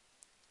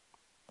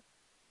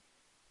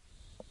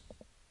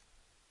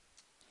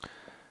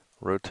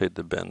 Rotate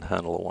the bend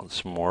handle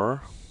once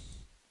more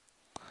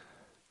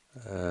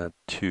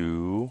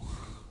to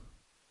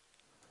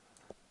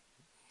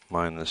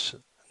minus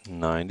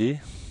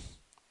 90.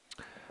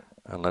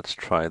 And let's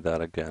try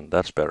that again.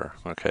 That's better.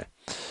 Okay.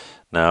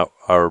 Now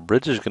our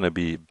bridge is going to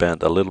be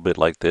bent a little bit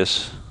like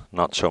this.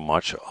 Not so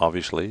much,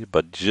 obviously,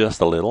 but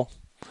just a little.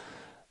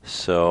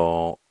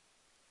 So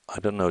I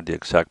don't know the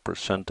exact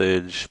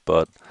percentage,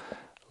 but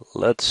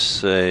let's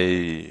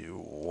say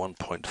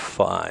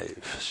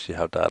 1.5. See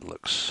how that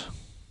looks.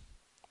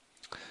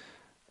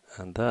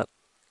 And that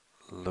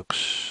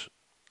looks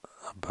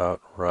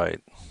about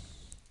right.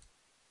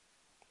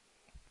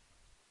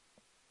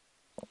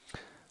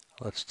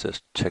 Let's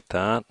just check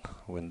that.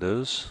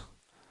 Windows,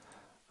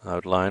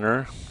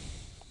 outliner,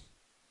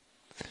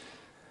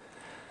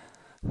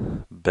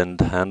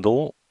 bend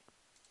handle.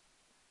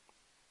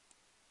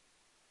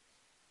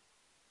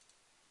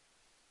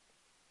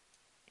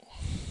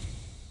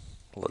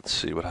 Let's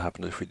see what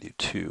happens if we do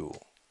 2.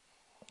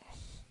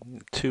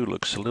 2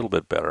 looks a little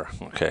bit better.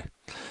 Okay.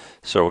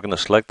 So we're going to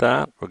select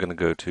that. We're going to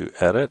go to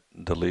Edit,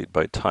 Delete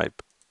by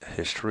Type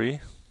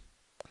History.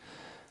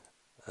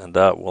 And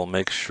that will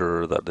make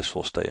sure that this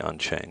will stay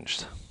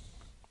unchanged.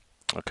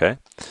 Okay.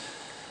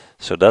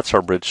 So that's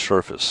our bridge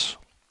surface.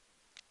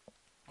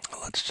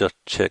 Let's just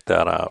check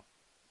that out.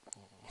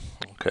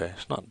 Okay,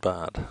 it's not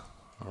bad.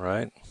 All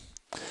right.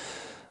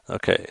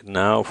 Okay,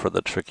 now for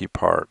the tricky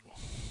part.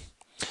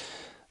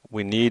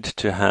 We need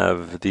to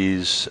have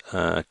these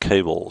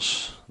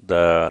cables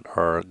that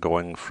are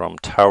going from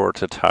tower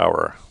to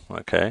tower.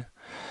 Okay.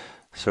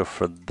 So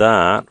for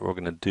that, what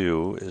we're going to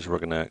do is we're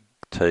going to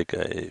take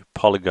a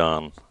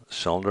polygon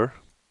cylinder,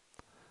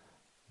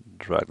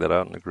 drag that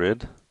out in the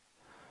grid,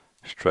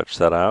 stretch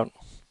that out,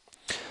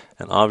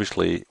 and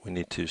obviously we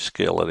need to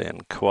scale it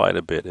in quite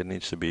a bit. It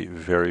needs to be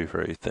very,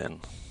 very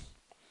thin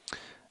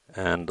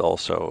and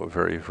also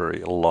very,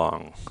 very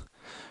long.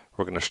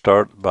 We're going to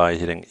start by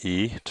hitting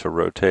E to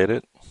rotate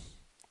it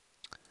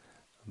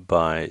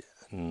by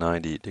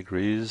 90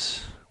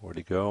 degrees. Where'd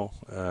he go?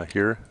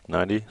 Here,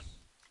 90.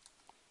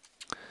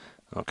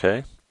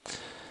 Okay.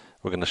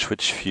 We're going to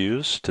switch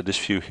views to this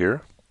view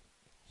here.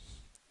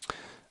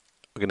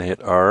 We're going to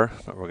hit R,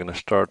 and we're going to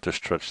start to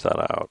stretch that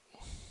out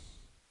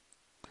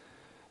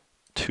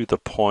to the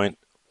point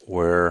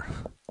where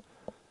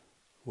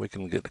we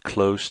can get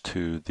close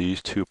to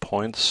these 2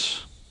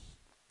 points.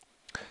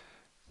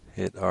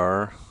 Hit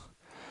R.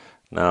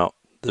 Now,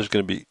 there's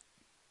going to be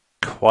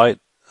quite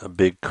a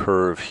big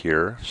curve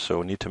here, so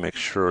we need to make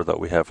sure that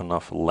we have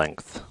enough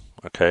length,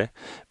 okay?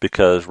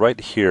 Because right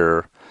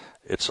here,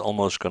 it's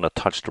almost going to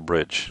touch the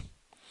bridge.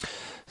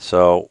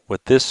 So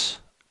with this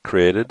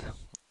created,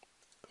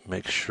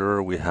 make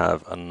sure we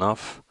have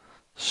enough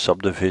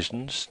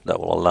subdivisions that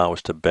will allow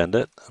us to bend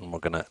it, and we're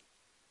going to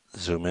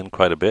zoom in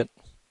quite a bit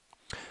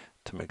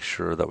to make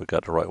sure that we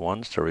got the right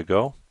ones. There we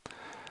go.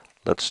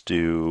 Let's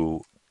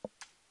do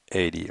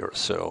 80 or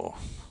so,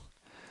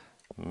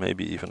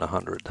 maybe even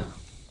 100.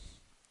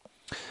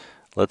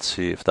 Let's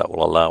see if that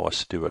will allow us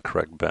to do a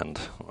correct bend.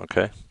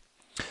 Okay,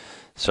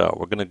 so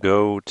we're going to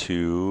go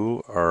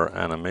to our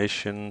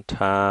animation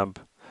tab,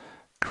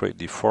 create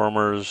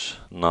deformers,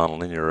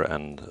 nonlinear,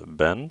 and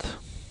bend.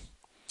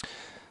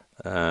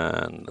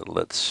 And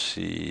let's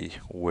see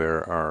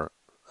where our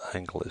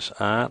angle is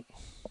at.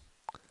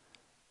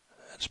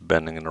 It's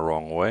bending in the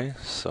wrong way,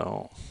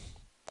 so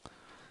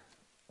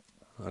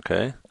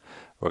okay.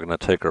 We're going to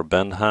take our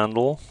bend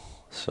handle,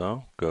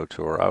 so go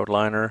to our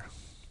outliner,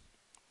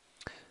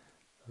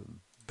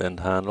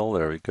 bend handle,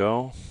 there we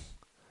go.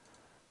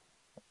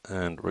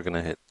 And we're going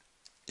to hit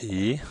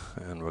E,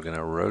 and we're going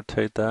to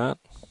rotate that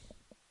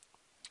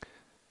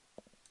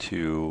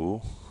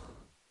to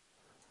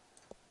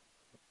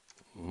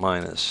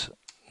minus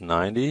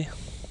 90.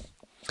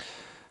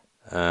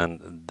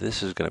 And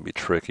this is going to be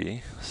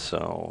tricky,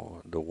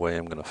 so the way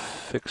I'm going to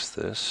fix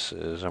this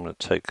is I'm going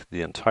to take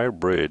the entire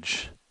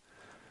bridge,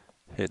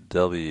 hit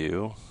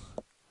W,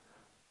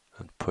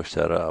 and push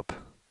that up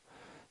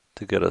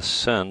to get a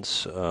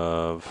sense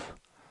of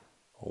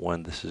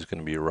when this is going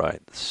to be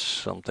right,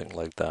 something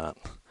like that.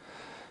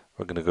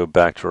 We're going to go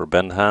back to our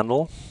bend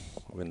handle,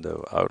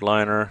 window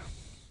outliner,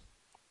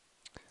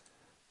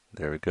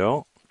 there we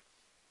go,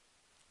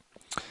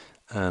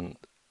 and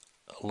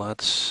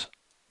let's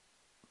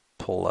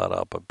pull that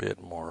up a bit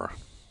more.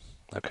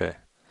 Okay,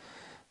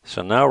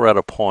 so now we're at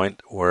a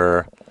point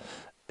where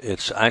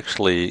it's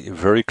actually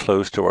very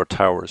close to our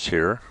towers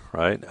here,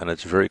 right? And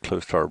it's very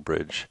close to our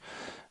bridge.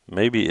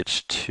 Maybe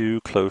it's too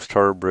close to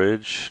our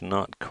bridge,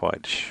 not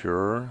quite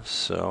sure.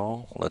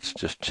 So let's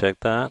just check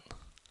that.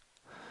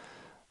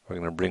 We're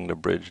going to bring the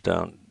bridge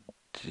down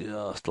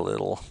just a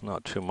little,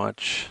 not too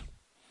much.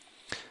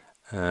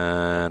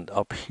 And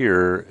up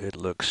here, it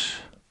looks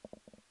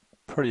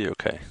pretty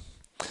okay.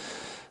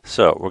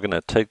 So we're going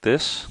to take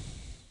this,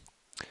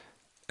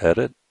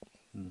 edit,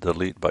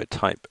 delete by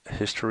type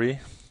history,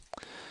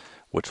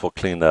 which will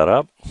clean that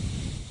up.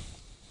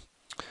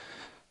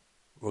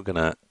 We're going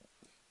to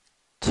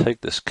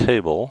take this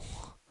cable,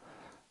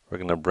 we're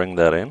going to bring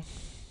that in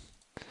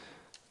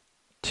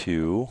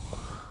to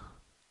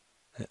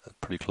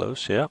pretty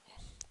close, yeah,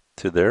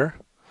 to there.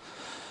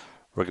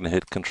 We're going to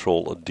hit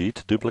Control D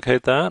to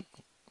duplicate that.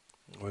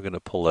 We're going to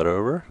pull that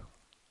over.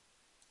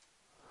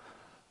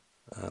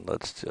 And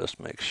let's just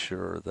make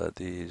sure that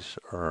these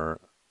are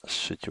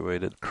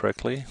situated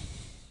correctly.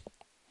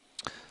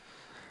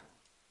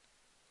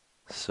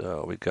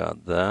 So we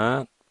got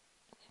that.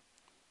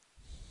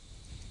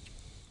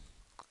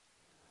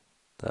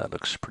 That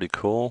looks pretty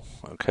cool.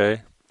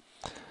 Okay.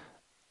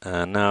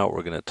 And now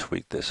we're going to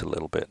tweak this a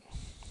little bit.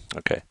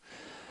 Okay.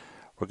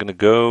 We're going to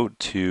go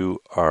to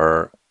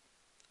our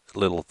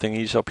little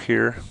thingies up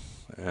here,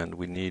 and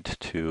we need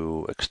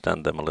to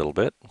extend them a little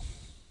bit.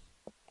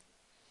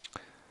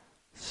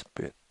 It's a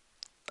bit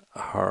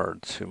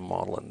hard to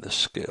model in this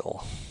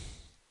scale.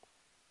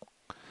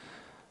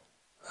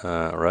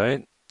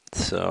 Right,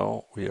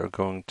 so we are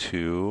going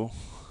to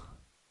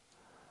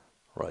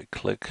right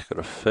click, go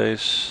to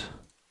face,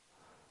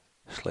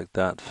 select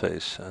that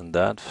face and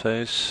that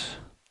face,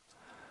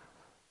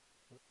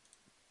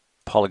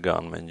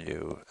 polygon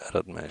menu,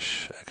 edit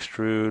mesh,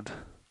 extrude,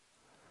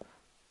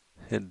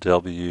 hit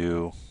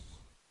W,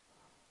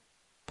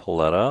 pull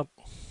that up,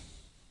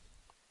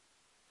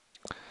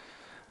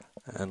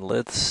 and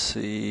let's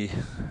see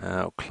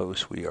how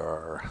close we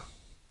are.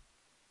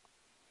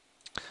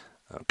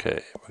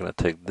 Okay, we're going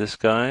to take this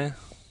guy,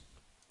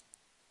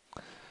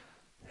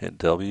 hit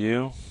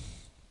W,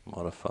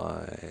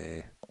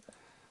 modify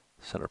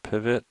center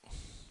pivot.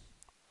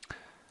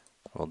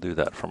 We'll do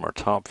that from our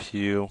top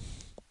view.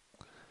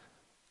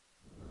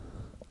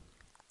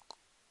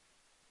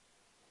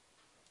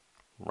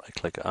 Right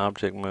click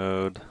object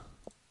mode.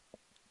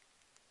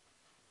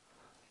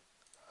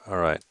 All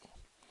right,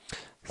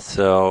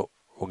 so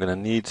we're going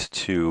to need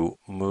to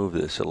move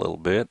this a little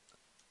bit.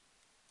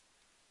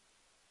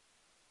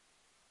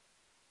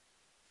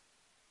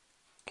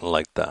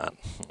 Like that,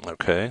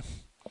 okay?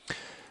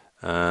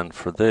 And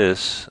for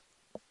this,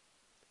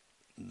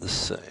 the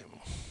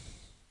same.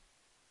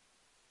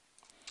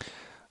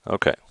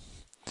 Okay,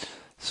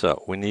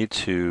 so we need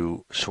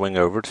to swing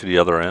over to the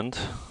other end.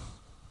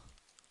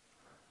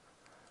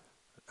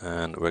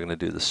 And we're going to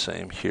do the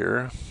same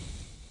here.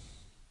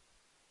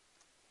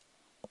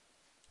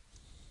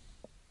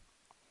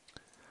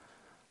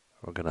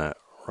 We're going to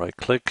right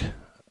click,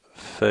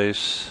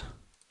 face,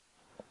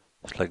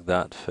 select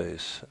that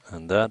face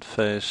and that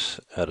face,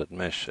 edit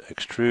mesh,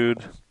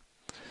 extrude,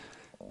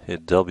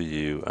 hit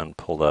W and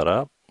pull that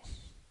up.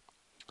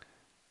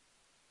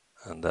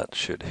 And that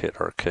should hit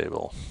our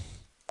cable.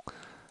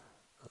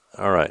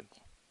 All right.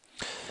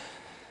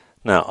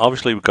 Now,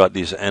 obviously, we've got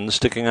these ends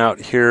sticking out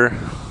here.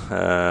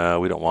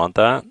 We don't want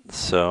that.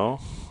 So,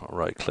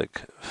 right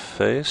click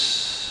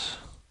face.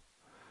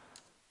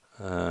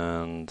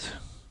 And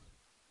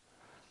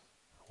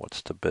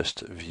what's the best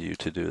view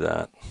to do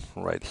that?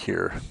 Right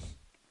here.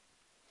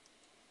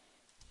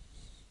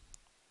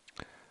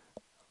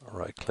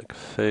 Right click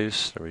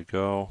face, there we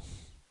go.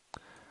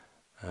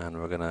 And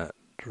we're going to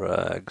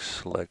drag,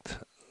 select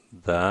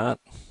that.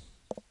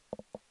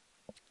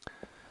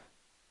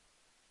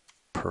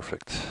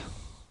 Perfect.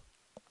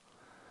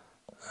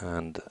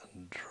 And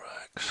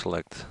drag,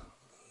 select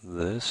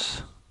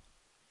this.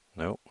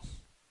 Nope.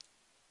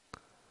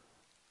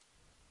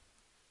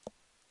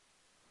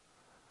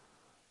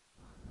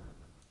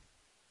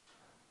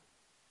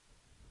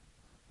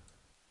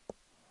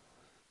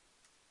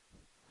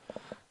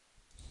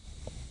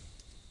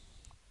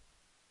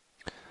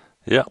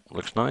 Yeah,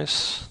 looks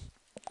nice.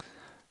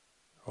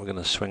 We're going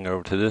to swing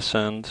over to this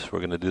end. We're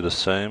going to do the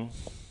same.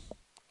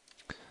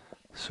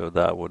 So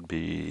that would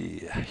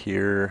be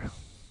here.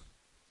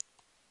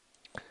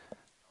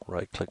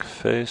 Right click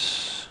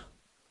face.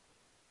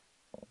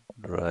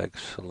 Drag,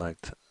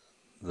 select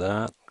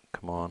that.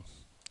 Come on.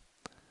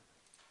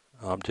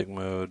 Object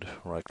mode,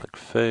 right click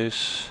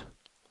face.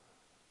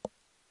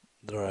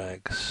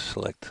 Drag,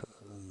 select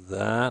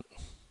that.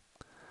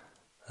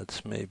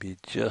 That's maybe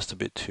just a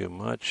bit too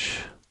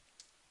much.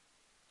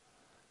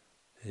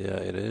 Yeah,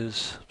 it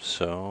is.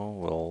 So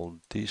we'll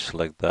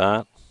deselect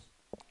that.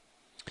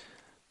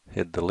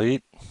 Hit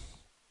delete.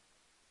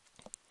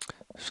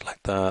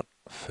 Select that.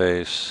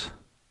 Face.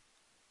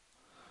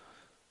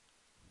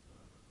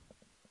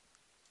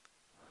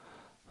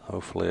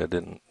 Hopefully I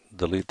didn't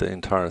delete the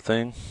entire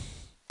thing.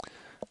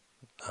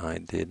 I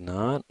did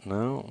not,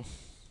 no.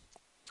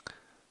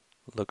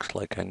 Looks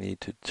like I need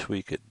to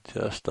tweak it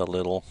just a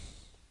little.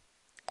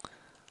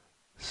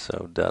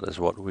 So that is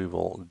what we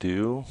will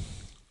do.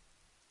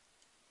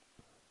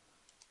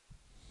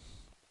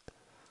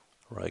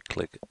 Right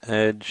click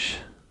edge.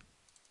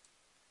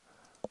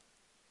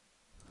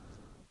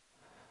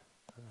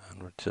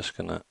 we're just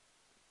gonna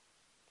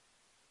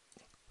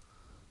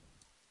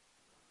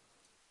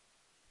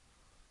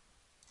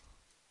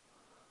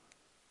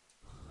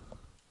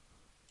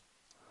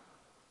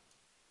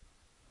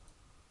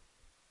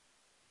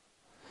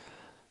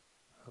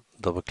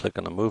double click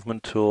on the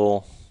movement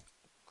tool,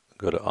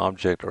 go to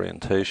object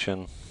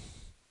orientation,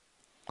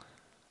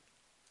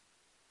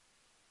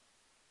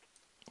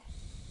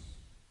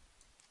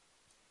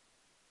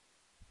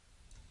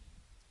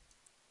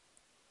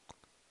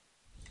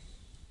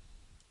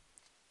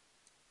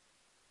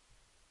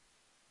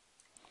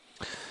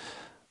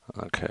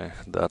 okay,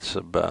 that's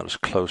about as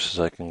close as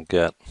I can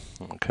get.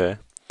 Okay,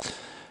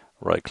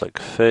 right click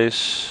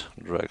face,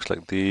 drag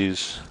select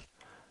these,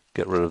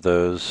 get rid of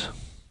those,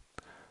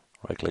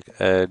 right click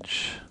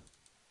edge,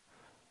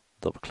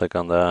 double click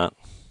on that,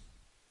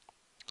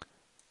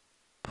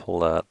 pull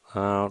that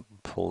out,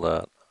 pull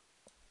that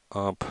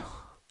up,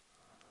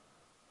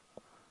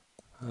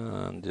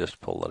 and just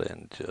pull it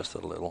in just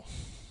a little.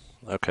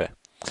 Okay,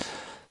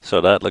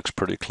 so that looks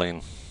pretty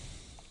clean.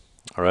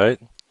 All right,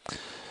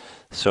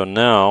 so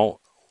now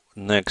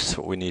next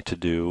what we need to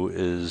do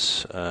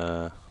is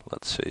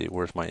let's see,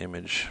 where's my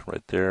image?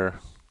 Right there.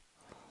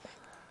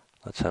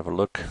 Let's have a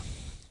look.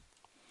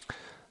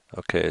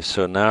 Okay,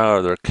 so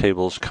now there are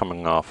cables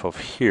coming off of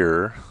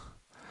here,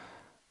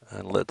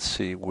 and let's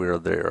see where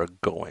they are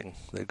going.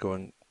 They're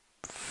going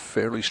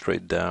fairly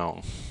straight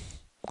down.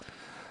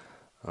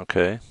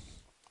 Okay,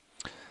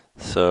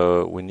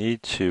 so we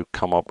need to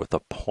come up with a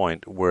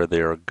point where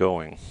they are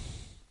going.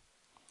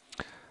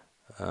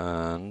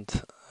 And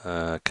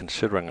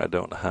considering I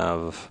don't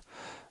have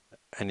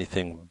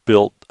anything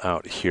built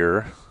out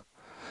here,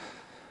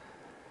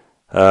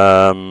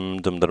 what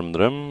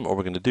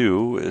we're going to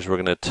do is we're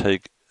going to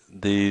take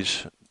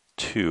these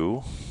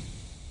two,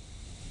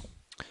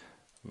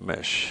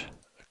 mesh,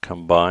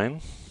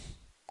 combine,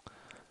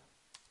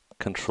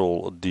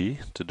 Control D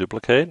to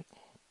duplicate.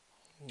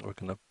 We're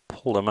going to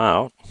pull them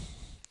out,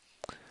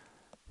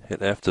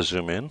 hit F to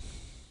zoom in.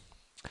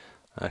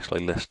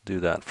 Actually, let's do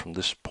that from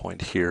this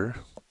point here.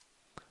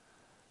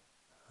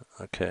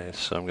 Okay,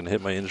 so I'm going to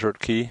hit my insert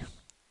key,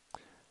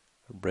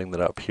 bring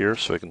that up here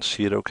so I can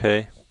see it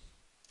okay.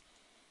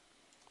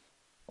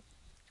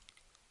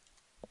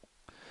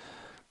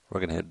 We're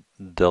going to hit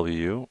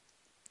W,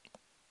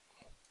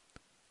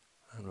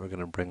 and we're going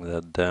to bring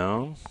that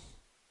down,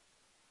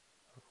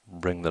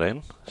 bring that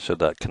in so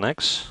that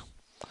connects.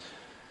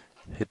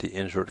 Hit the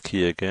insert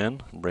key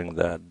again, bring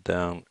that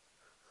down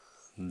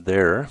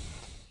there.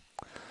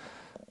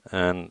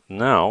 And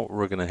now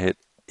we're going to hit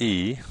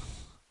E,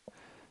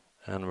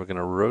 and we're going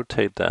to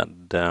rotate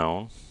that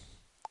down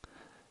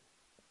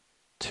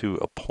to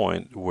a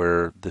point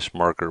where this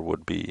marker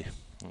would be.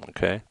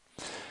 Okay,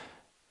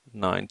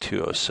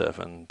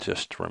 9207,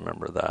 just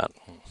remember that.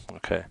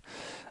 Okay,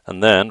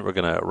 and then we're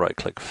going to right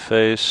click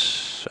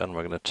face, and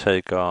we're going to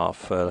take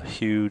off a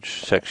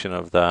huge section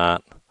of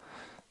that,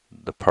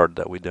 the part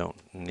that we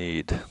don't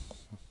need.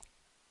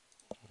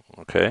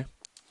 Okay,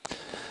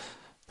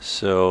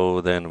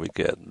 so then we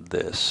get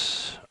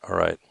this. All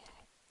right,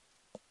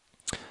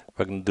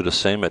 we're going to do the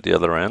same at the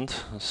other end.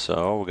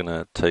 So we're going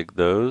to take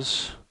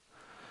those,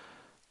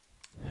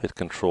 hit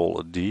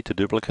Control D to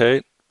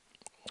duplicate.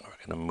 We're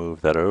going to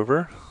move that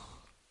over,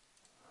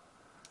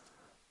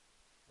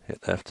 hit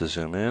F to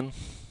zoom in.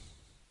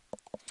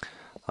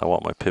 I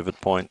want my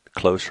pivot point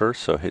closer,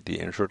 so hit the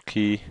insert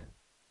key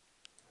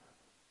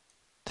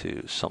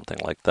to something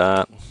like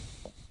that.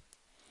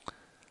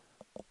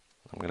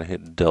 I'm going to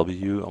hit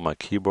W on my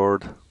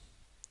keyboard.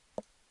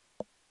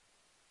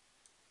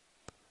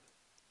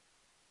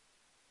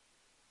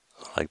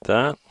 Like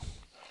that.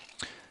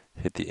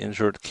 Hit the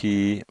insert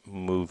key,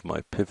 move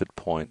my pivot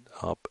point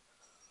up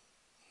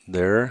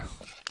there.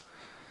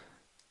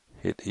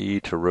 Hit E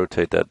to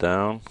rotate that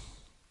down.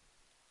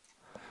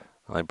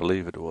 I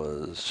believe it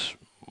was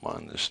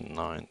minus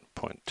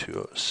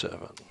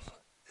 9.207,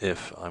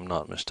 if I'm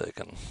not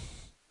mistaken.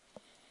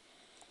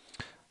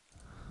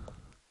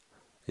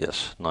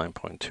 Yes,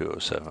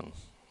 9.207.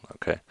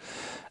 Okay.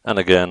 And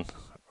again,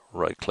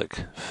 right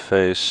click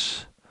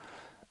face,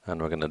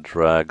 and we're going to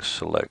drag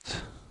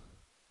select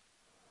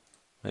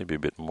maybe a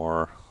bit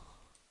more,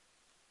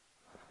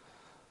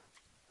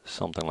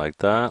 something like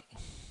that,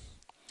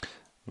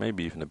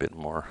 maybe even a bit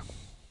more.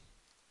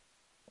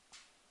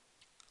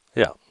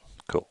 Yeah,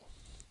 cool.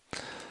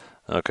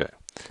 Okay,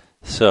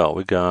 so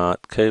we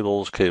got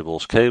cables,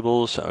 cables,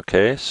 cables.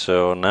 Okay,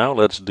 so now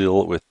let's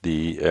deal with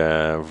the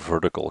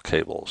vertical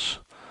cables,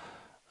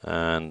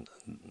 and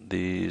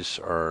these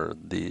are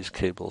these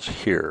cables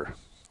here.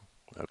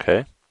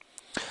 Okay,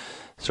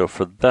 so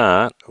for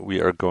that we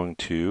are going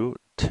to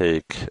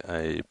take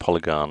a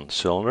polygon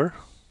cylinder.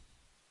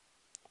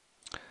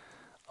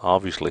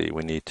 Obviously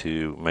we need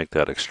to make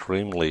that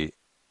extremely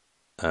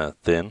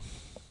thin,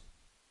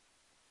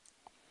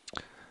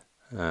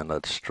 and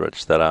let's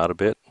stretch that out a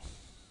bit,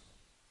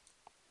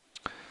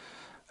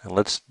 and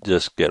let's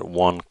just get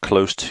one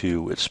close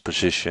to its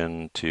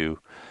position to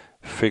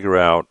figure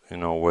out,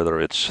 whether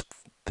it's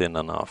thin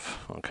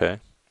enough. Okay,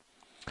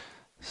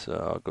 So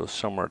I'll go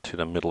somewhere to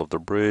the middle of the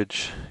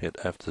bridge, hit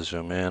F to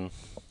zoom in.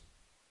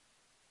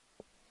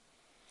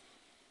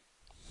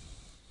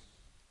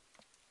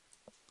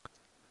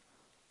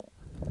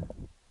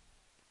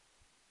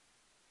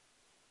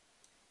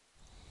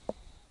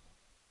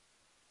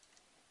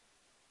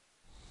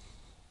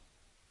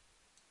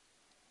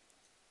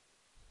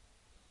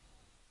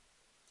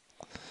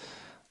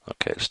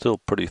 Okay, it's still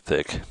pretty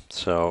thick.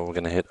 So we're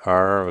going to hit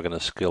R, we're going to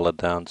scale it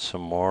down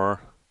some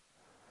more,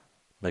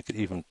 make it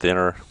even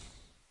thinner,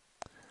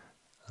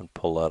 and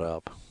pull that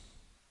up.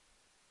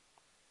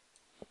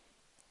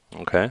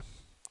 Okay.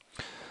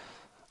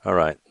 All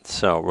right,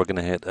 so we're going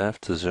to hit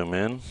F to zoom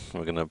in.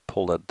 We're going to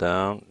pull that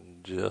down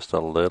just a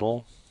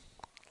little,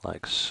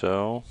 like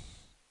so.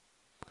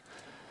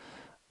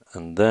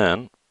 And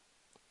then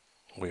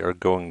we are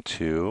going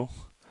to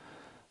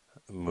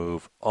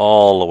move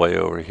all the way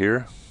over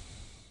here,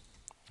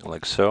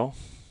 like so.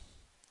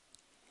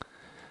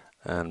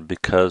 And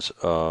because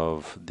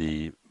of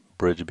the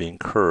bridge being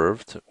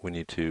curved, we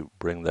need to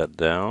bring that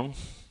down.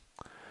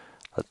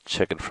 Let's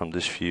check it from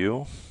this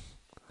view.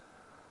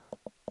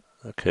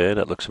 Okay,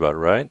 that looks about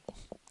right.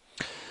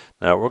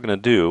 Now what we're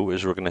going to do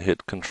is we're going to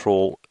hit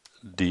Control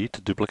D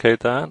to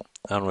duplicate that,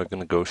 and we're going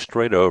to go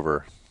straight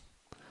over.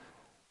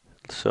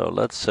 So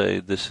let's say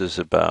this is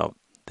about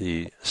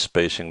the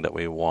spacing that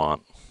we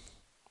want.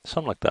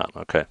 Something like that,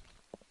 okay.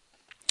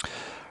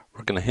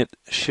 We're going to hit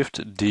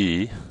Shift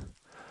D,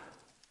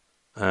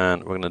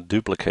 and we're going to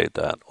duplicate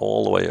that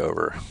all the way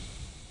over.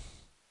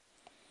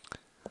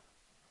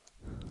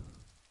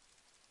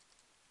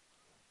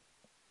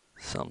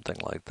 Something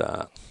like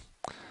that.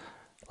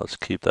 Let's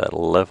keep that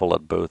level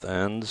at both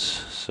ends.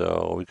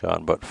 So we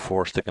got about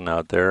 4 sticking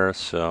out there,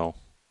 so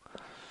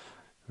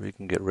we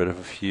can get rid of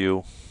a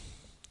few.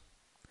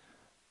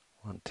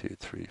 1, 2,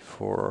 3,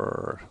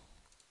 4.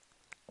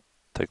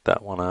 Take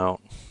that one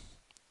out.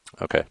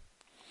 Okay.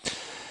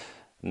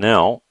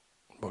 Now,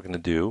 what we're going to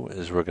do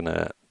is we're going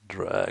to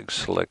drag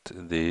select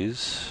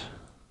these.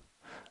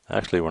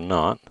 Actually, we're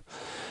not.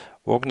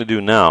 What we're going to do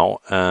now,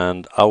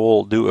 and I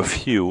will do a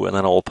few and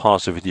then I'll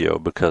pause the video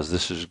because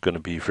this is going to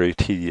be very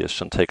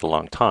tedious and take a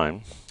long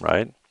time,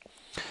 right?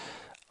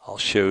 I'll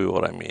show you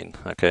what I mean,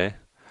 okay?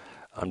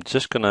 I'm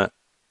just going to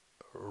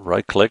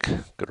right click,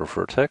 go to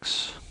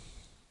vertex,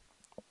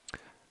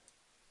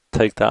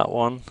 take that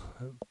one,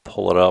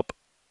 pull it up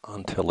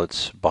until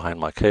it's behind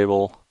my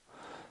cable,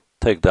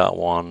 take that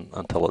one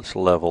until it's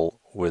level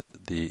with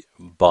the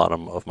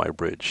bottom of my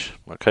bridge,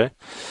 okay?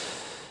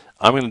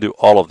 I'm going to do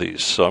all of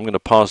these, so I'm going to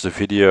pause the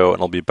video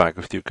and I'll be back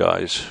with you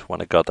guys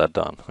when I got that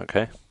done,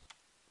 okay?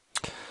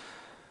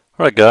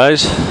 Alright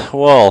guys,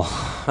 well,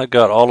 I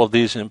got all of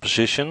these in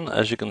position,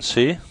 as you can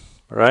see,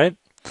 right?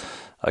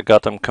 I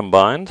got them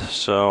combined,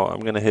 so I'm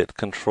going to hit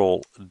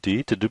Control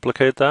D to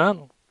duplicate that.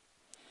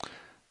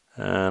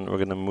 And we're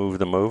going to move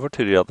them over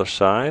to the other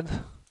side.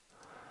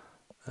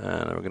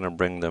 And we're going to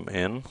bring them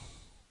in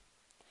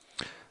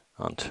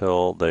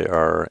until they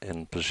are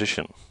in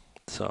position.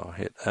 So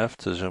hit F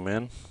to zoom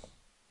in.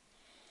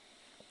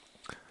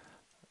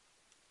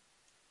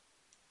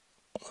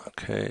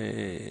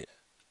 Okay,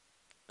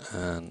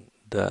 and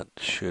that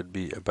should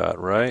be about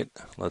right.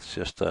 Let's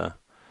just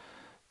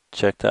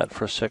check that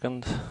for a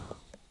second.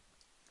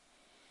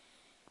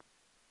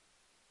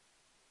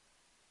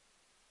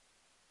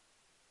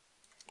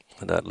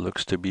 That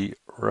looks to be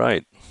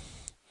right.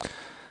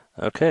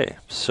 Okay,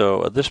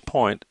 so at this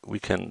point we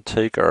can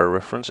take our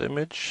reference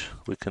image,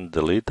 we can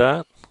delete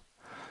that.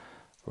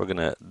 We're going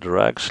to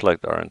drag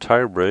select our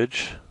entire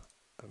bridge,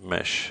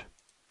 mesh,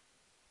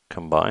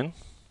 combine,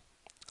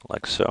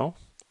 like so.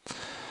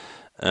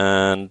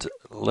 And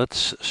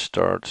let's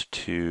start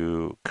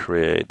to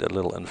create a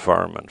little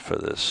environment for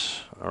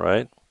this, all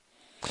right?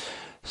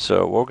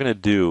 So what we're going to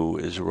do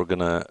is we're going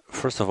to,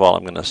 first of all,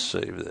 I'm going to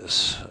save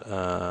this,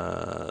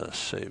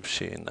 save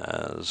scene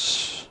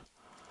as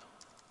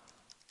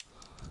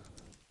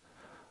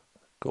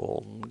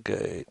Golden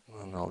Gate,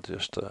 and I'll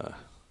just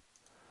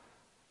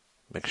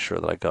make sure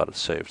that I got it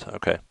saved.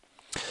 Okay.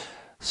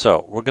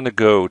 So we're going to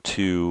go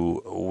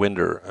to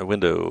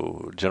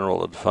window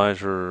general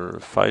advisors.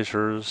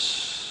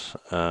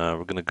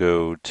 We're going to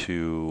go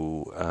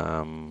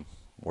to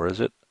where is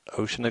it?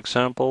 Ocean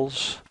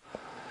examples.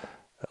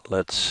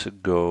 Let's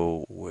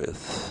go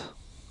with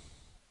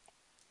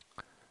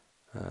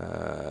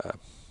I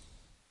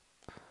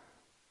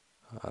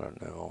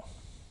don't know,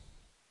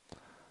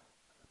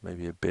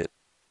 maybe a bit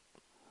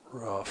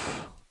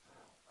rough.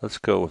 Let's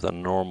go with a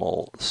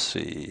normal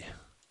sea.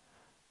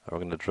 We're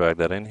going to drag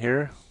that in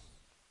here.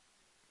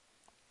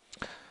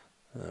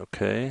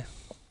 Okay.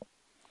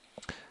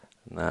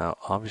 Now,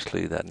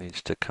 obviously that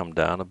needs to come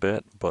down a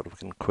bit, but we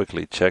can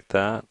quickly check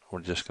that.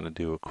 We're just going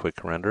to do a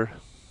quick render.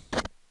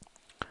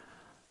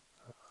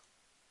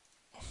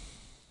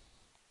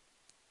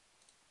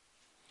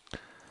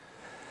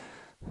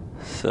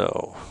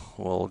 So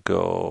we'll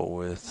go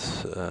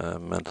with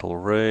mental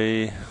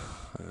ray,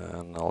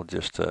 and I'll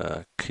just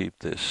keep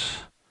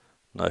this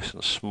nice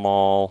and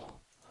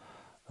small.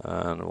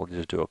 And we'll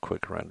just do a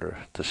quick render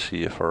to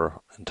see if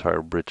our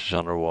entire bridge is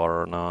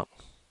underwater or not.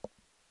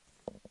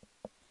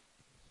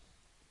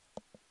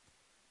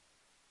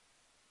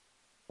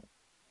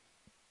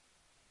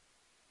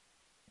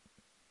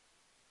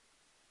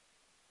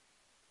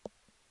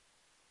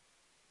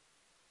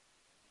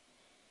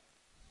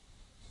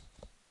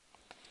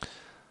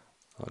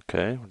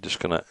 Okay, we're just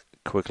gonna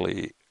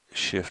quickly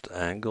shift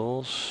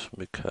angles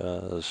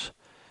because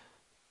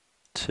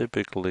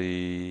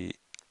typically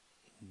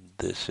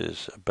this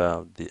is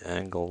about the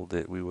angle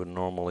that we would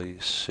normally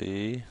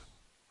see.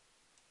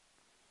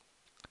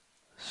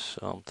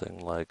 Something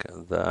like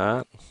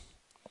that.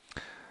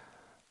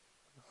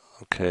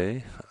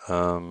 Okay.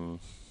 I'm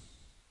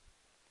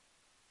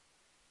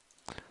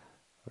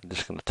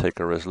just going to take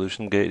a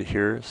resolution gate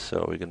here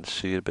so we can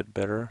see it a bit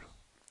better.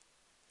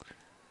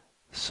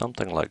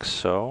 Something like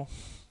so.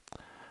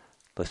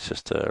 Let's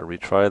just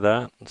retry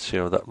that and see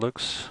how that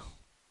looks.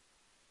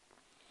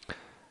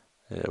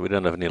 Yeah, we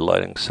don't have any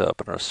lighting set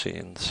up in our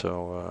scene,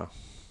 so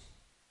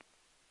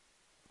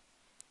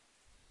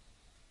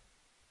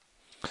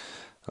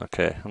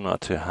okay, I'm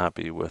not too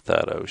happy with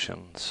that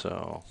ocean,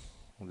 so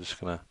I'm just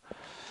gonna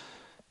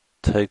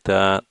take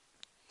that,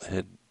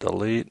 hit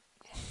delete,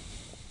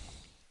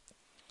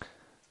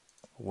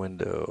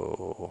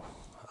 window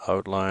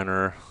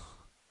outliner,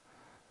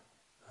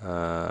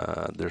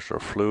 there's our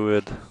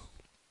fluid,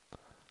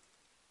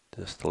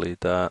 just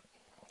delete that.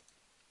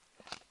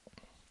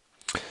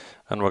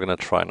 And we're going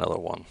to try another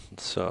one.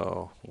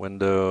 So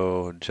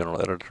window, general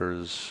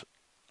editors,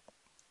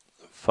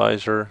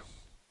 visor,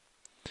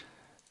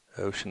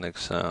 ocean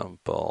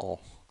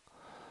example.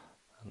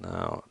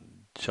 Now,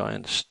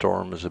 giant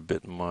storm is a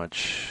bit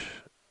much,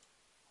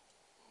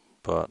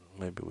 but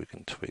maybe we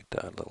can tweak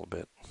that a little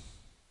bit.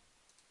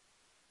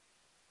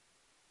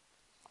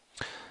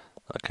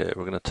 Okay,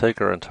 we're going to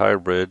take our entire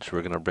bridge.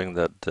 We're going to bring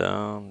that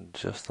down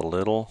just a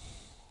little.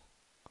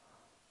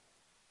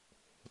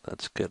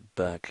 Let's get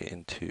back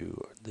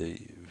into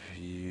the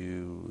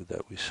view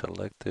that we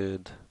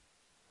selected.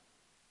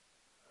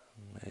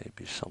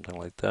 Maybe something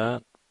like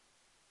that.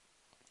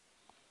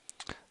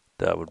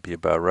 That would be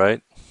about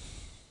right.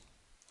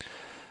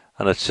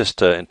 And it's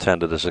just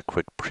intended as a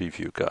quick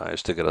preview,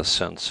 guys, to get a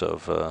sense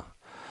of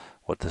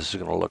what this is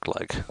going to look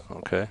like.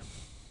 Okay.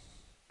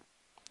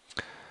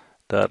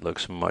 That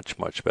looks much,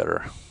 much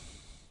better.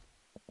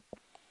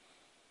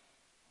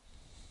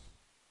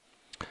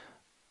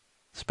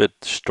 It's a bit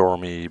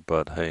stormy,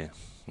 but hey,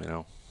 you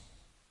know.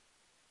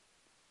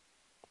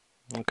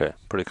 Okay,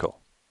 pretty cool.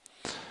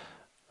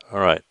 All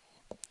right.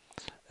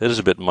 It is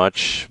a bit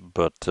much,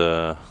 but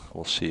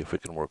we'll see if we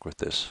can work with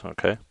this.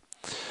 Okay.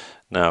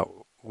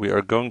 Now, we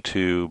are going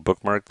to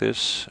bookmark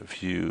this.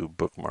 View,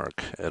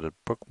 bookmark, edit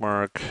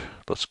bookmark.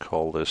 Let's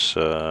call this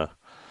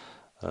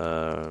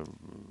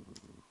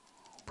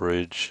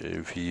bridge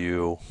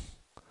view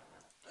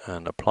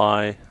and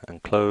apply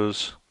and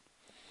close.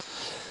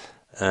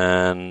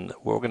 And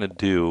what we're going to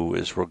do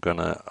is we're going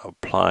to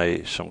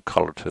apply some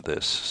color to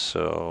this.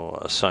 So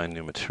assign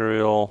new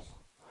material.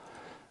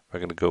 We're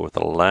going to go with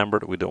the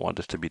Lambert. We don't want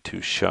this to be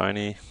too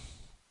shiny.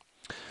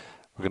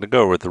 We're going to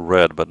go with the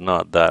red, but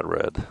not that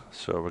red.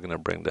 So we're going to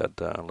bring that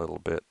down a little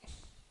bit.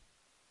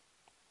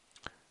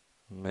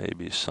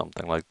 Maybe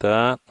something like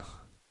that.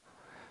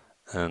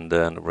 And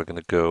then we're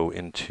going to go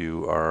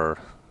into our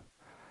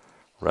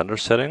render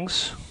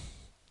settings.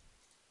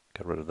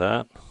 Get rid of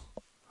that.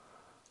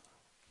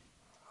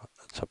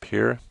 It's up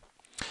here.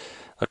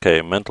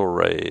 Okay, mental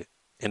ray,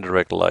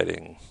 indirect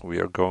lighting. We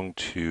are going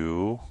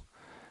to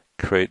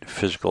create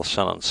physical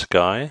sun and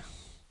sky.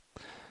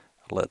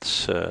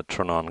 Let's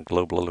turn on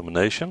global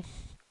illumination.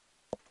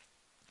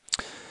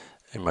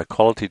 In my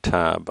quality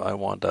tab, I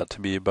want that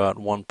to be about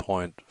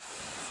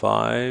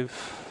 1.5,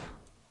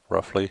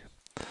 roughly.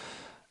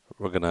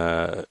 We're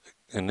gonna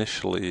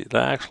initially,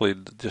 actually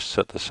just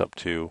set this up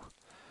to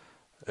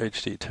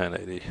HD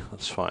 1080,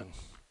 that's fine.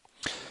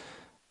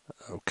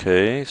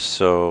 Okay,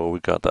 so we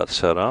got that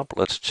set up.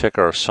 Let's check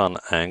our sun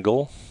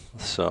angle.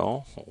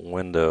 So,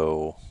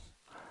 window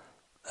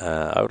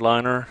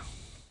outliner.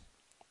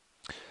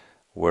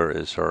 Where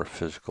is our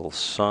physical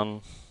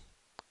sun?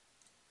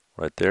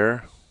 Right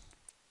there.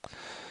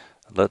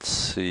 Let's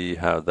see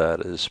how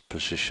that is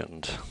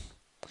positioned.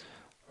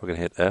 We're going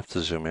to hit F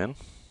to zoom in.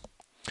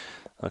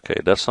 Okay,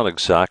 that's not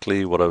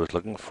exactly what I was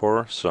looking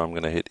for, so I'm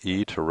going to hit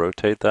E to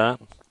rotate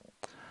that.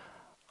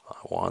 I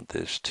want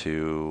this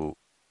to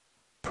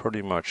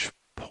pretty much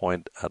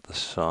point at the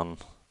sun,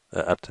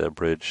 at the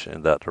bridge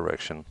in that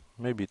direction.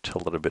 Maybe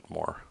tilt it a bit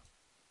more.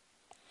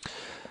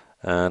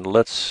 And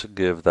let's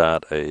give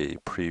that a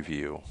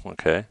preview,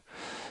 okay?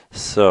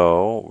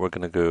 So we're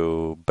going to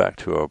go back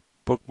to our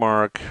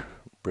bookmark,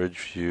 bridge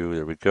view,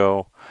 there we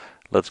go.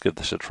 Let's give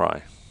this a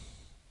try.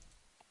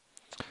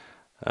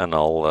 And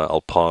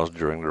I'll pause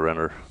during the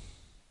render.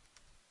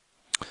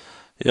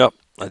 Yep,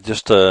 I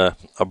just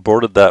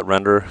aborted that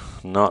render,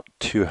 not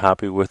too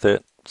happy with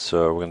it.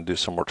 So we're going to do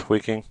some more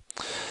tweaking.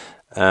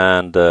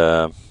 And,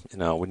 you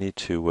know, we need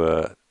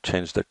to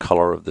change the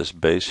color of this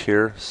base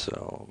here.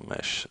 So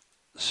mesh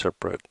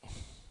separate.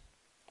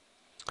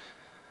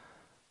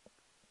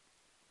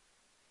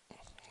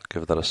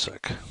 Give that a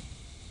sec.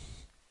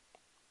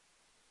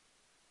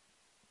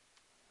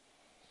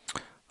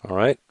 All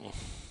right,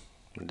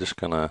 I'm just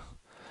gonna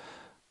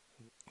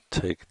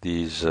take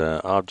these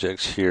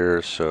objects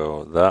here,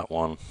 so that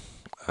one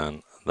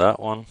and that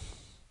one,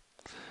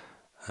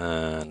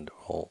 and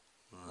we'll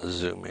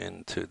zoom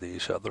into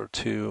these other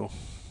two.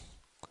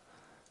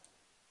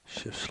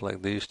 Shift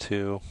select these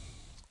two,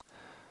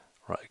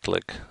 right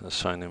click,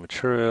 assign new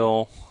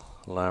material,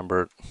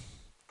 Lambert,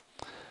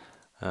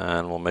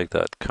 and we'll make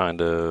that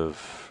kind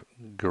of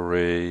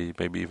gray,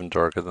 maybe even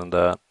darker than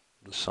that,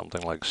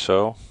 something like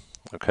so.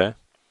 Okay.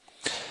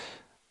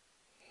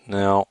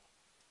 Now,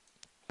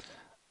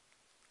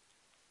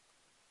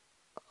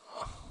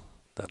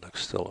 that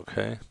looks still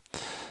okay.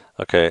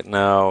 Okay,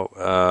 now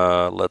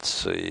let's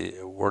see.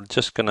 We're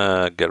just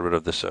gonna get rid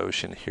of this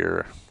ocean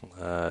here.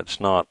 It's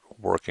not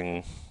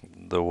working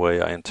the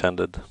way I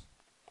intended,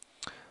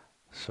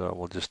 so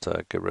we'll just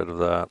get rid of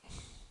that.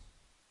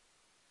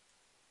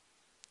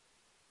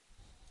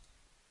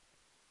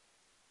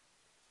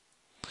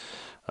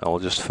 And we'll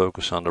just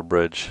focus on the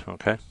bridge.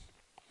 Okay.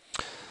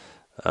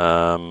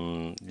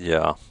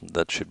 Yeah,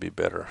 that should be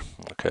better.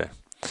 Okay.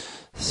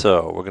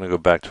 So we're gonna go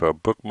back to our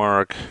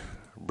bookmark,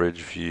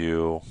 bridge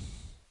view.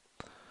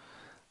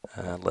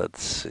 And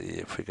let's see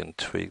if we can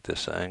tweak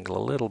this angle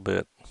a little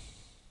bit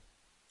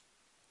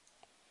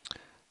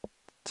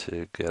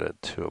to get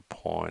it to a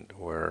point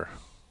where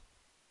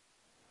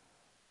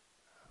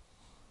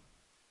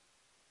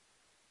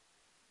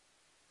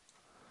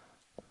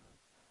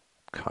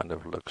it kind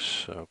of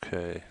looks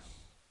okay.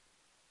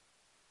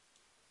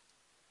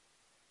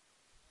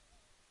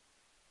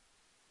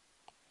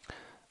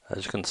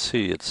 As you can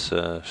see, it's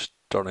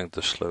starting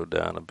to slow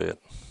down a bit.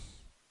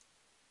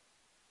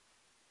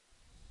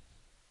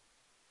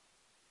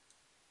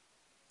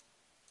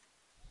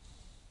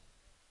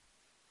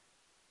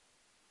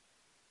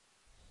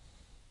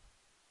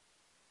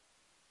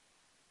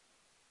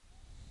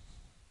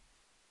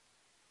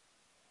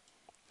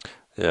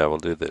 Yeah, we'll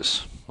do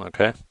this.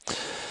 Okay.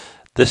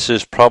 This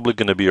is probably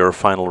going to be our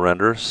final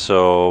render.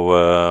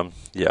 So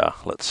yeah,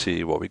 let's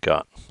see what we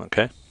got.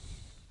 Okay.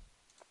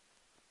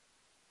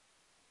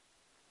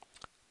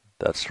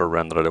 That's the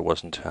render that I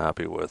wasn't too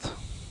happy with.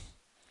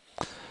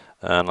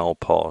 And I'll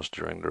pause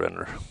during the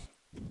render.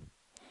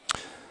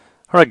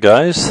 Alright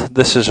guys,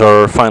 this is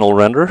our final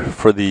render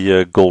for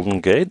the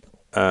Golden Gate.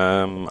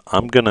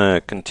 I'm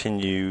gonna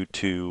continue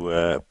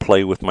to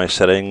play with my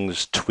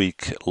settings,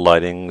 tweak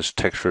lightings,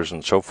 textures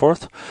and so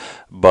forth,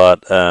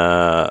 but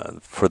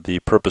for the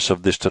purpose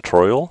of this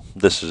tutorial,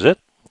 this is it.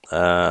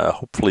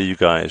 Hopefully you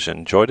guys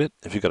enjoyed it.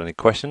 If you got any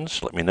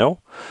questions, let me know.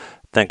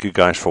 Thank you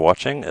guys for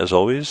watching as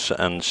always,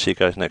 and see you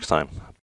guys next time.